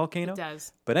 a volcano. it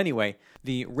does. But anyway,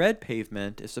 the red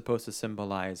pavement is supposed to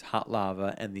symbolize hot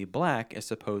lava, and the black is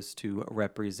supposed to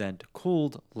represent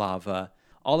cooled lava.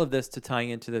 All of this to tie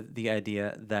into the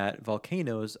idea that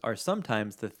volcanoes are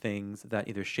sometimes the things that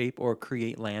either shape or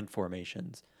create land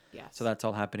formations. Yes. So that's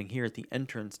all happening here at the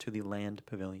entrance to the land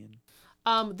pavilion.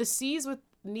 The Seas with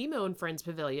Nemo and Friends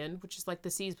Pavilion, which is like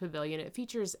the Seas Pavilion, it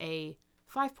features a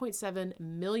 5.7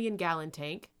 million gallon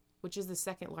tank, which is the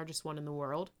second largest one in the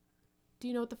world. Do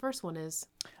you know what the first one is?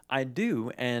 I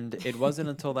do, and it wasn't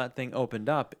until that thing opened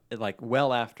up, like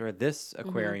well after this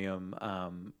aquarium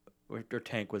or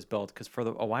tank was built, because for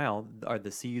a while,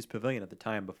 the Seas Pavilion at the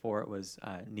time, before it was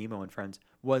Nemo and Friends,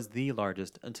 was the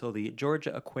largest until the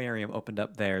Georgia Aquarium opened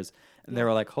up theirs, and they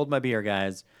were like, "Hold my beer,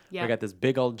 guys! Yeah. We got this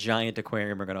big old giant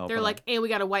aquarium we're gonna open." They're up." like, and we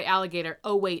got a white alligator.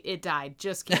 Oh wait, it died.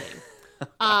 Just kidding.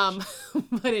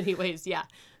 But anyways, yeah.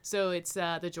 So it's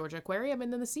the Georgia Aquarium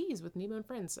and then the Seas with Nemo and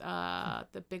Friends.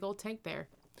 The big old tank there.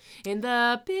 In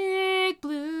the big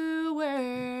blue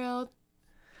world.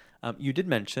 You did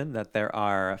mention that there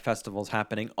are festivals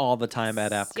happening all the time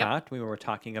at Epcot. Yep. We were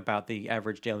talking about the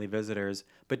average daily visitors,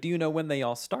 but do you know when they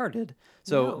all started?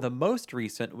 So No. the most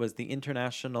recent was the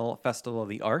International Festival of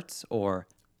the Arts, or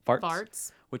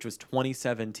FARTS, which was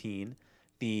 2017.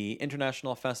 The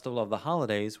International Festival of the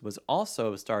Holidays was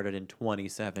also started in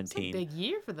 2017. It's a big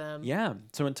year for them. Yeah.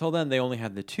 So until then, they only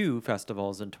had the two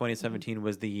festivals, and 2017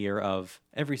 was the year of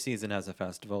every season has a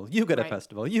festival. You get a Right.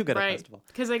 festival. You get a festival.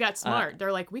 Because they got smart.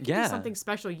 They're like, we can yeah. do something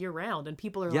special year round. And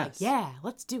people are like, Yes. yeah,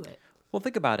 let's do it. Well,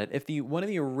 think about it. If one of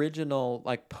the original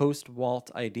like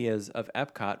post-Walt ideas of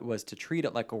Epcot was to treat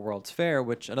it like a World's Fair,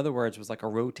 which in other words was like a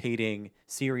rotating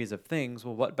series of things,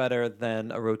 well, what better than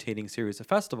a rotating series of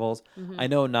festivals? I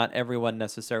know not everyone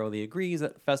necessarily agrees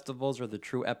that festivals are the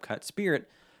true Epcot spirit,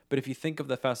 but if you think of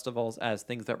the festivals as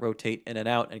things that rotate in and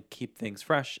out and keep things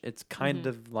fresh, it's kind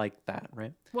of like that,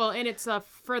 right? Well, and it's a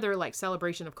further like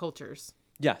celebration of cultures.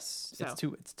 Yes, So.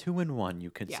 it's two in one,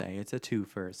 you could Yeah. say. It's a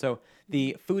twofer. So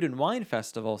the Food and Wine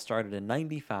Festival started in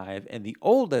 95, and the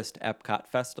oldest Epcot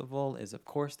festival is, of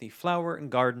course, the Flower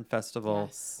and Garden Festival,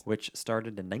 Yes. which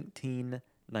started in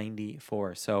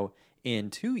 1994. So in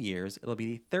 2 years, it'll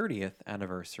be the 30th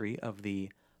anniversary of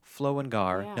the Flow and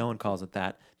Gar. Yeah. No one calls it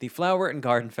that. The Flower and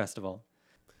Garden Festival.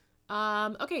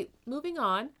 Okay, moving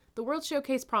on. The World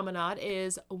Showcase Promenade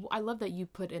is, I love that you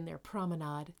put in there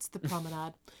promenade. It's the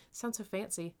promenade. Sounds so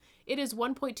fancy. It is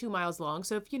 1.2 miles long.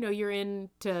 So if you're in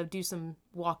to do some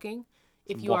walking,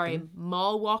 if you are a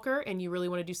mall walker and you really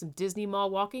want to do some Disney mall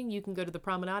walking, you can go to the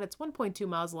promenade. It's 1.2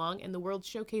 miles long, and the World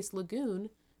Showcase Lagoon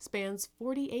spans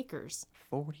 40 acres.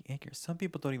 40 acres. Some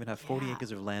people don't even have 40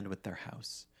 acres of land with their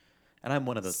house. And I'm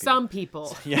one of those Some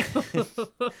people. Yeah.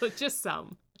 Just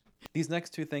some. These next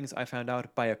two things I found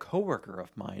out by a coworker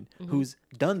of mine who's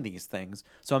done these things,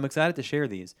 so I'm excited to share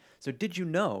these. So did you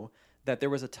know that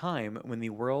there was a time when the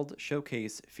World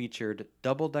Showcase featured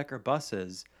double-decker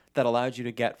buses that allowed you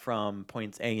to get from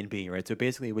points A and B, right? So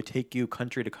basically it would take you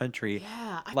country to country.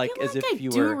 Yeah, I like feel as like if I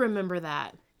you do were remember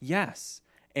that. Yes.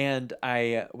 And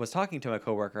I was talking to my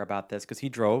coworker about this because he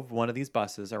drove one of these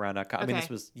buses around. I mean, this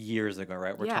Okay. was years ago,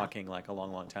 right? We're Yeah. talking like a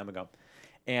long, long time ago.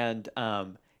 And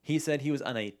he said he was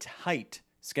on a tight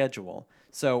schedule.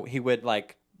 So he would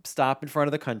like stop in front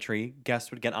of the country, guests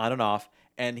would get on and off.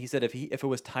 And he said if it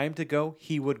was time to go,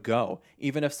 he would go.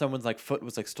 Even if someone's like foot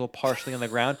was like still partially on the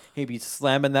ground, he'd be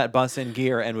slamming that bus in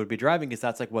gear and would be driving because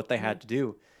that's like what they had to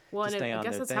do. Well, to and stay I on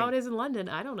guess their that's thing. how it is in London.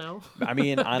 I don't know. I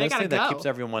mean, They honestly, gotta that go. keeps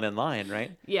everyone in line,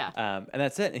 right? Yeah. And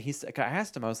that's it. And I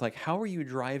asked him, I was like, how are you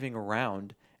driving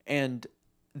around? And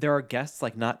there are guests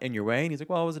like not in your way, and he's like,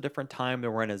 well, it was a different time.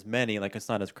 There weren't as many. Like it's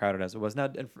not as crowded as it was now.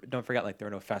 And don't forget, like there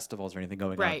are no festivals or anything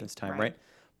going on at Right, this time, right. right?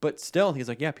 But still, he's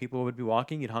like, yeah, people would be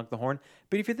walking. You'd honk the horn.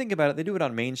 But if you think about it, they do it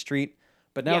on Main Street.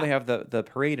 But now Yeah. they have the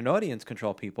parade and audience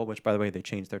control people, which, by the way, they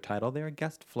changed their title. They're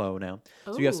guest flow now.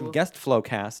 So you have some Ooh. guest flow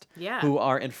cast Yeah. who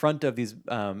are in front of these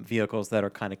vehicles that are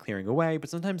kind of clearing away. But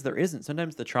sometimes there isn't.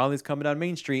 Sometimes the trolley's coming down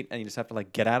Main Street, and you just have to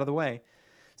like get out of the way.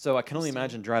 So I can only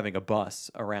imagine driving a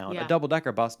bus around, Yeah. a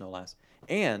double-decker bus, no less.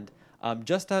 And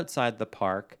just outside the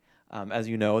park, as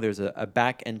you know, there's a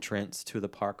back entrance to the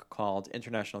park called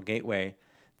International Gateway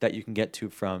that you can get to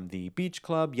from the beach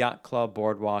club, yacht club,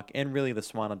 boardwalk, and really the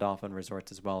Swan and Dolphin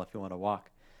resorts as well if you want to walk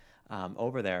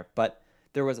over there. But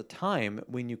there was a time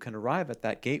when you can arrive at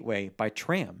that gateway by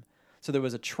tram. So there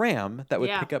was a tram that would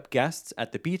Yeah. pick up guests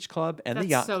at the beach club and the That's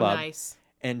yacht so club nice.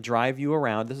 and drive you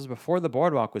around. This is before the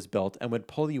boardwalk was built, and would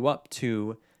pull you up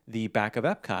to the back of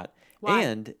Epcot. Why?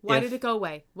 And Why if- did it go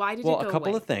away? Why did well, it go a couple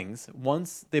away? of things.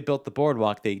 Once they built the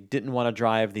boardwalk, they didn't want to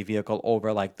drive the vehicle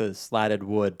over like the slatted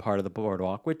wood part of the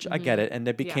boardwalk, which I get it. And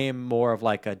it Mm-hmm. Yeah. became more of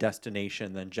like a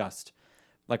destination than just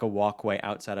like a walkway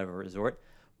outside of a resort.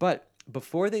 But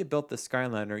before they built the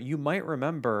Skyliner, you might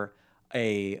remember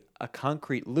a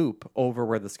concrete loop over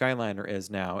where the Skyliner is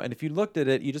now. And if you looked at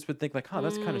it, you just would think like, "Huh,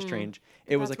 that's kind of strange."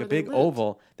 It was That's like a where they big looped.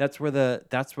 oval. That's where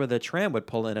the tram would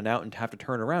pull in and out and have to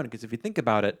turn around. Because if you think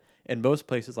about it, in most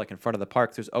places, like in front of the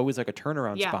parks, there's always like a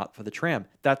turnaround Yeah. spot for the tram.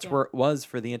 That's Yeah. where it was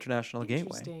for the International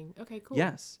Gateway. Interesting. Okay, cool.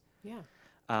 Yes. Yeah.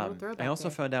 I throwback also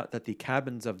there. found out that the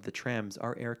cabins of the trams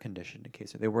are air conditioned. In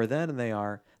case they were then and they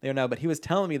are now. But he was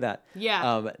telling me that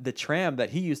Yeah. the tram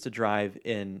that he used to drive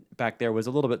in back there was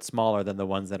a little bit smaller than the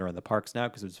ones that are in the parks now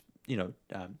because it was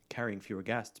carrying fewer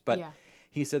guests. But Yeah.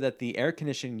 he said that the air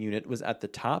conditioning unit was at the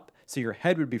top, so your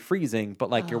head would be freezing, but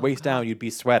like your Oh, waist down, God. you'd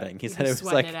be sweating. He You'd said be it was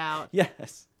sweating like it out.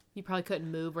 yes, You probably couldn't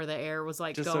move where the air was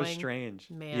like just going. so strange.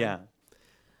 Man. Yeah.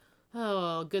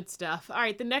 Oh, good stuff. All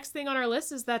right, the next thing on our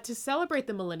list is that to celebrate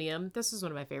the millennium, this is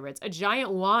one of my favorites, a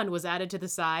giant wand was added to the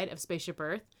side of Spaceship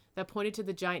Earth that pointed to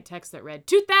the giant text that read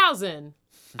 2000.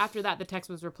 After that, the text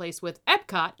was replaced with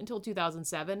Epcot until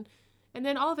 2007, and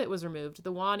then all of it was removed.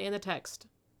 The wand and the text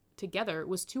together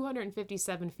was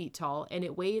 257 feet tall, and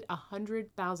it weighed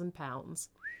 100,000 pounds.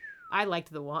 I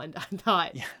liked the wand. I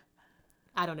thought,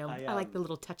 I don't know. I like the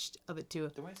little touch of it to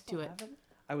it.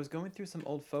 I was going through some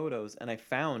old photos and I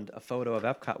found a photo of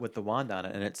Epcot with the wand on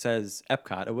it, and it says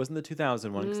Epcot. It wasn't the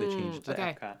 2000 one because they changed it to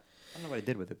okay. Epcot. I don't know what I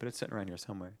did with it, but it's sitting around here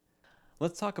somewhere.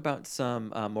 Let's talk about some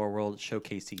more World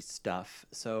Showcasey stuff.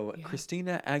 So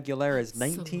Christina Aguilera's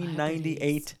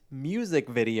 1998 music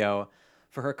video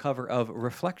for her cover of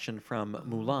Reflection from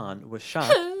Mulan was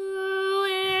shot. Who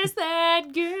is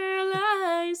that girl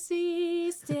I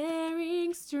see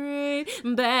staring straight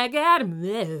back at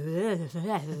me?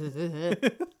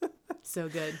 So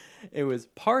good. It was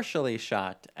partially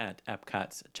shot at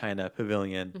Epcot's China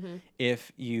Pavilion. Mm-hmm.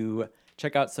 If you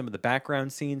check out some of the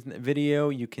background scenes in the video,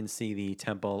 you can see the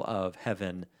Temple of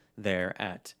Heaven there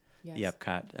at the Yes.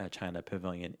 Epcot China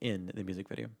Pavilion in the music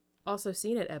video. Also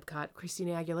seen at Epcot,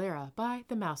 Christina Aguilera by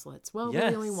the Mouselets. Well,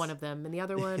 really only Yes. one of them, and the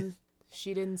other one,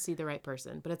 she didn't see the right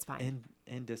person, but it's fine.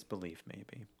 In disbelief,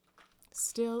 maybe.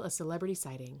 Still a celebrity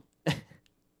sighting.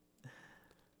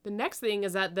 The next thing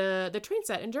is that the train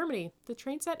set in Germany. The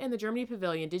train set in the Germany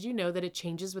Pavilion, did you know that it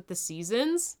changes with the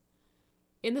seasons?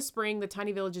 In the spring, the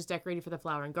tiny village is decorated for the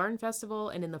Flower and Garden Festival,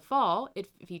 and in the fall, it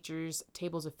features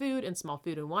tables of food and small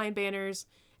food and wine banners.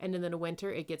 And in the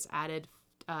winter, it gets added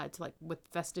to like with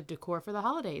festive decor for the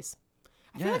holidays.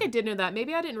 I feel like I did know that.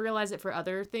 Maybe I didn't realize it for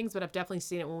other things, but I've definitely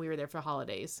seen it when we were there for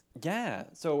holidays. Yeah.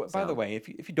 So, by the way, if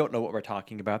you don't know what we're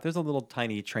talking about, there's a little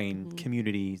tiny train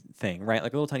community thing, right?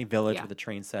 Like a little tiny village Yeah. with a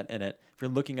train set in it. If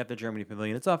you're looking at the Germany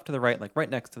Pavilion, it's off to the right, like right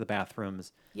next to the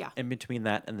bathrooms. Yeah. In between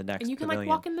that and the next And you can pavilion.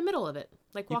 like walk in the middle of it.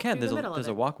 Like You walk can. through There's the middle there's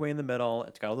a of it. walkway in the middle.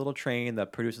 It's got a little train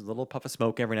that produces a little puff of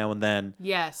smoke every now and then.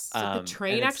 Yes. So the and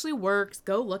train it's- actually works.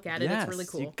 Go look at it. Yes, It's really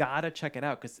cool. you gotta check it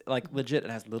out because, like, legit, it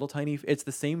has little tiny. It's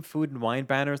the same food and wine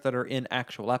banners that are in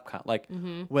actual Epcot. Like,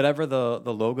 Mm-hmm. whatever the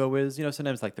logo is,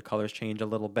 sometimes like the colors change a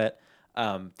little bit.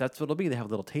 That's what it'll be. They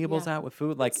have little tables Yeah. out with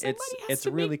food. Like, Somebody has it's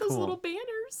to really make those cool. little banners.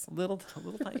 Little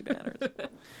tiny banners.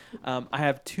 I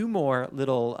have two more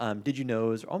little did you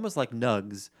knows, almost like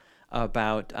nugs,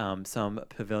 about some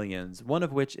pavilions. One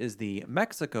of which is the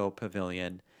Mexico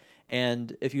Pavilion.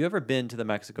 And if you've ever been to the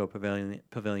Mexico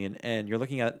Pavilion and if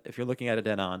you're looking at it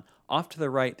dead on, off to the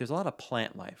right, there's a lot of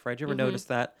plant life, right? You ever notice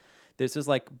that? There's just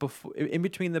like before, in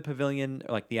between the pavilion,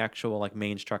 like the actual like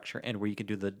main structure, and where you can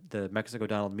do the Mexico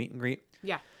Donald meet and greet.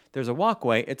 Yeah. there's a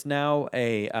walkway. It's now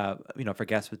a for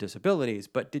guests with disabilities.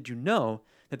 But did you know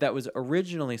that was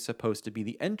originally supposed to be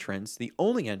the entrance, the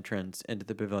only entrance into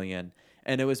the pavilion,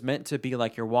 and it was meant to be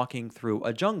like you're walking through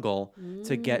a jungle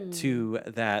to get to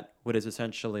that what is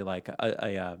essentially like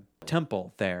a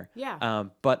temple there. Yeah.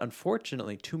 But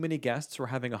unfortunately, too many guests were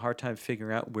having a hard time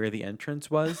figuring out where the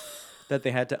entrance was, that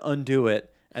they had to undo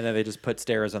it. And then they just put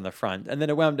stairs on the front. And then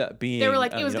it wound up being... They were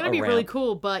like, it was going to be really ramp.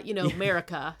 cool, but,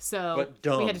 America. So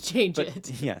But we had to change But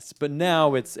it. Yes. But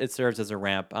now it serves as a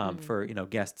ramp for,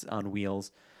 guests on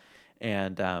wheels.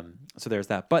 And so there's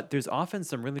that. But there's often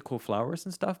some really cool flowers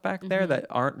and stuff back there that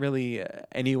aren't really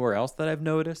anywhere else that I've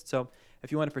noticed. So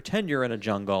if you want to pretend you're in a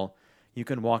jungle, you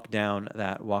can walk down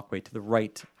that walkway to the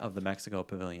right of the Mexico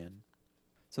Pavilion.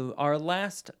 So our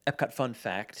last Epcot fun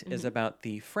fact is about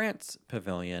the France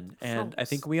Pavilion. And I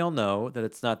think we all know that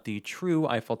it's not the true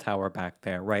Eiffel Tower back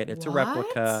there, right? It's a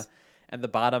replica, and the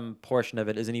bottom portion of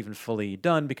it isn't even fully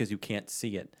done because you can't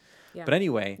see it. Yeah. But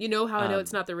anyway... You know how I know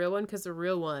it's not the real one? Because the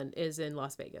real one is in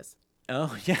Las Vegas.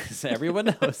 Oh, yes. Everyone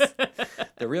knows.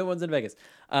 The real one's in Vegas.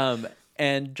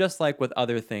 And just like with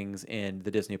other things in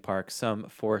the Disney park, some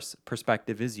force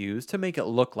perspective is used to make it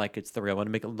look like it's the real one,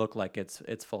 to make it look like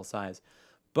it's full size.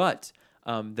 But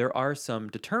there are some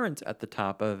deterrents at the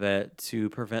top of it to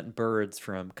prevent birds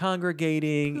from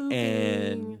congregating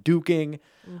and duking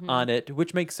on it,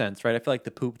 which makes sense, right? I feel like the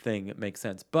poop thing makes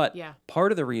sense. But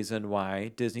part of the reason why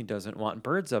Disney doesn't want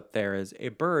birds up there is a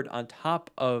bird on top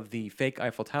of the fake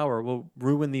Eiffel Tower will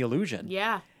ruin the illusion.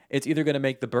 Yeah. It's either going to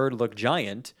make the bird look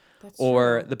giant That's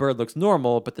or true. the bird looks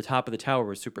normal, but the top of the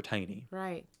tower is super tiny.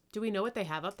 Right. Do we know what they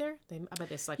have up there? I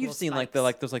bet it's like You've little seen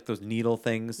spikes. those needle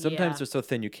things. Sometimes Yeah. they're so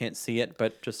thin you can't see it,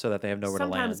 but just so that they have nowhere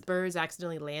Sometimes to land. birds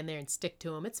accidentally land there and stick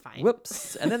to them. It's fine.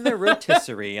 Whoops. And then they're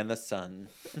rotisserie in the sun.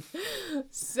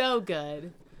 So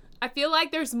good. I feel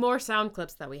like there's more sound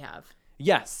clips that we have.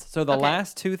 Yes. So the Okay.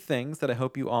 last two things that I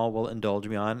hope you all will indulge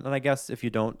me on, and I guess if you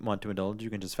don't want to indulge, you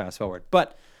can just fast forward.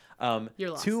 But You're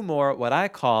lost. two more what I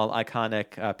call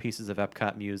iconic pieces of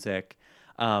Epcot music.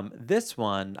 This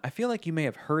one, I feel like you may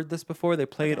have heard this before. They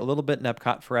played a little bit in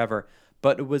Epcot Forever,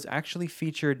 but it was actually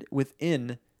featured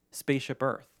within Spaceship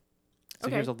Earth. So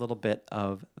Okay. here's a little bit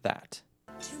of that.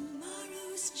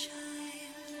 Tomorrow's child,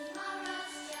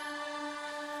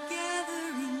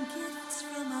 gathering gifts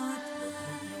from our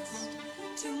past.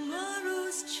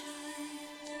 Tomorrow's child,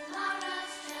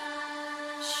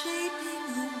 shaping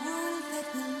a world that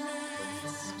will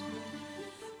last.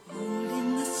 Holding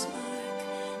the spark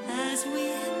as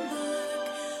we embark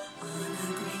on a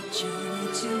great journey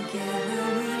together.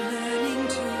 We're learning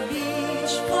to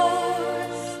reach for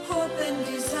hope and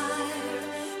desire,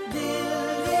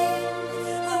 building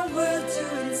a world to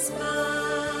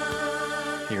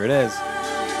inspire. Here it is.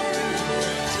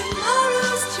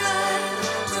 Tomorrow's child,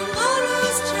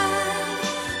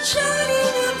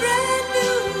 charting a brand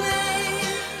new way.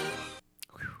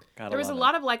 Gotta There was a love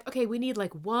lot of like, okay, we need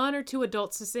like one or two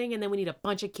adults to sing, and then we need a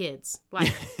bunch of kids.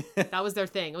 Like, that was their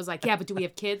thing. It was like, yeah, but do we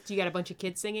have kids? You got a bunch of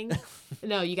kids singing?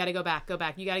 No, you got to go back. You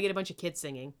got to get a bunch of kids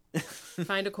singing.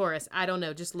 Find a chorus. I don't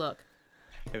know. Just look.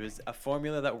 It was a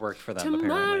formula that worked for them,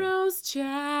 apparently. Tomorrow's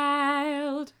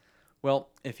child. Well,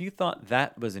 if you thought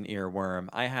that was an earworm,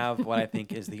 I have what I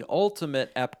think is the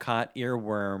ultimate Epcot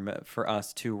earworm for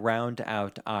us to round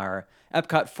out our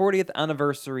Epcot 40th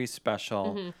anniversary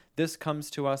special. This comes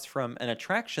to us from an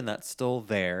attraction that's still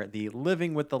there. The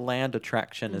Living with the Land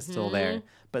attraction is still there.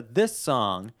 But this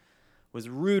song was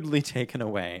rudely taken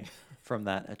away from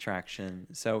that attraction.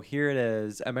 So here it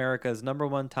is, America's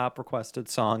 #1 top requested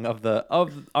song of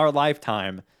our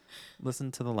lifetime. Listen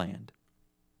to the land.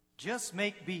 Just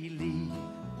make believe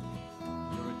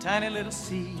you're a tiny little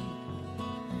seed.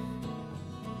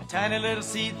 A tiny little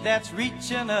seed that's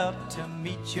reaching up to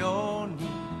meet your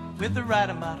need. With the right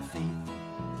amount of faith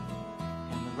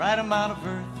and the right amount of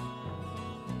earth,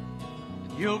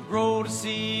 you'll grow to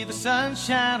see the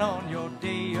sunshine on your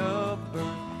day of birth.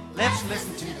 Let's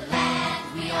listen to the land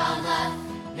we all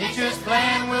love. Nature's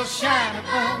plan will shine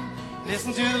above.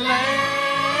 Listen to the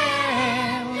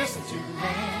land, listen to the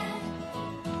land.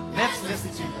 Let's listen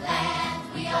to the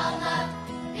land we all love.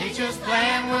 Nature's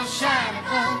plan will shine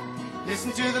above.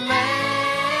 Listen to the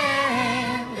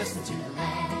land, listen to the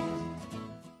land.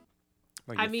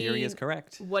 Well, your theory is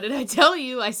correct. What did I tell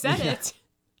you? I said it.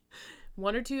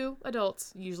 One or two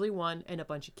adults, usually one, and a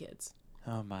bunch of kids.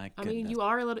 Oh my I goodness.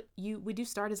 mean, we do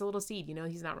start as a little seed.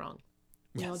 He's not wrong.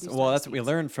 We all Yes. do Well, start that's as what we seeds.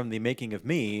 learned from the making of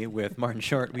me with Martin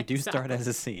Short. We do start Exactly. as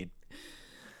a seed.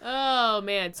 Oh,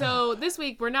 man. So this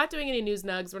week, we're not doing any news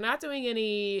nugs. We're not doing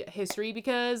any history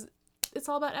because it's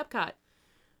all about Epcot.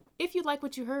 If you like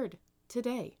what you heard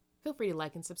today, Feel free to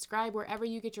like and subscribe wherever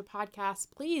you get your podcasts.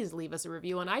 Please leave us a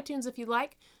review on iTunes if you'd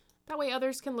like. That way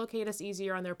others can locate us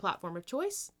easier on their platform of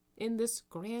choice in this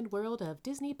grand world of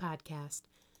Disney podcast.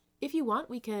 If you want,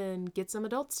 we can get some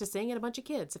adults to sing and a bunch of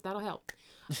kids, if that'll help.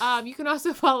 You can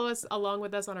also follow us along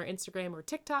with us on our Instagram or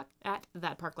TikTok at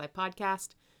That Park Life Podcast.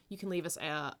 You can leave us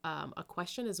a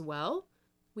question as well.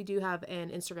 We do have an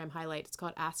Instagram highlight. It's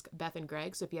called Ask Beth and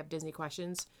Greg. So if you have Disney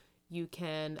questions, you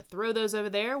can throw those over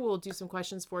there. We'll do some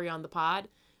questions for you on the pod.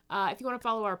 If you want to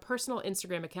follow our personal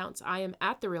Instagram accounts, I am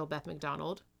at The Real Beth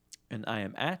McDonald. And I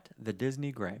am at The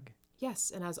Disney Greg.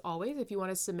 Yes, and as always, if you want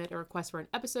to submit a request for an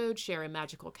episode, share a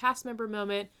magical cast member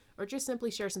moment, or just simply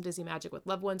share some Disney magic with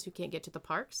loved ones who can't get to the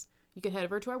parks, you can head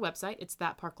over to our website. It's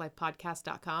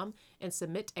thatparklifepodcast.com and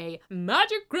submit a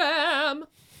Magigram.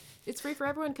 It's free for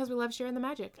everyone because we love sharing the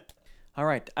magic. All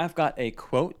right, I've got a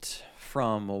quote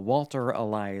from Walter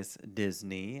Elias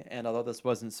Disney, and although this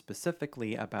wasn't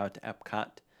specifically about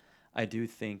Epcot, I do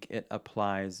think it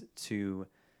applies to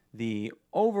the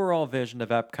overall vision of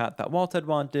Epcot that Walt had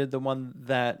wanted, the one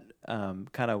that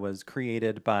kind of was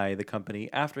created by the company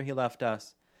after he left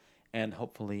us, and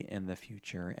hopefully in the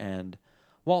future. And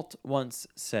Walt once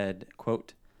said,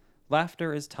 quote,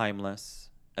 "Laughter is timeless,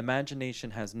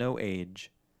 imagination has no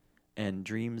age, and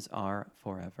dreams are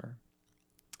forever."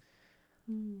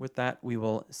 With that, we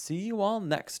will see you all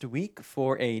next week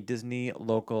for a Disney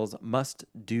Locals Must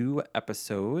Do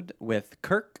episode with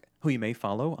Kirk, who you may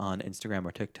follow on Instagram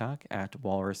or TikTok at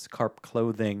Walrus Carp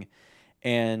Clothing.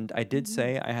 And I did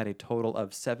say I had a total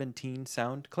of 17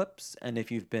 sound clips, and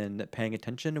if you've been paying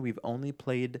attention, we've only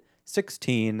played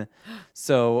 16.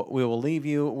 So we will leave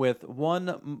you with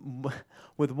one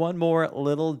more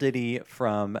little ditty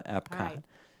from Epcot. Right.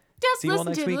 Just see you all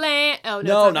listen next to week. Land. Oh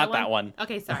No, it's not that one.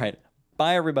 Okay, sorry. All right.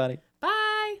 Bye, everybody.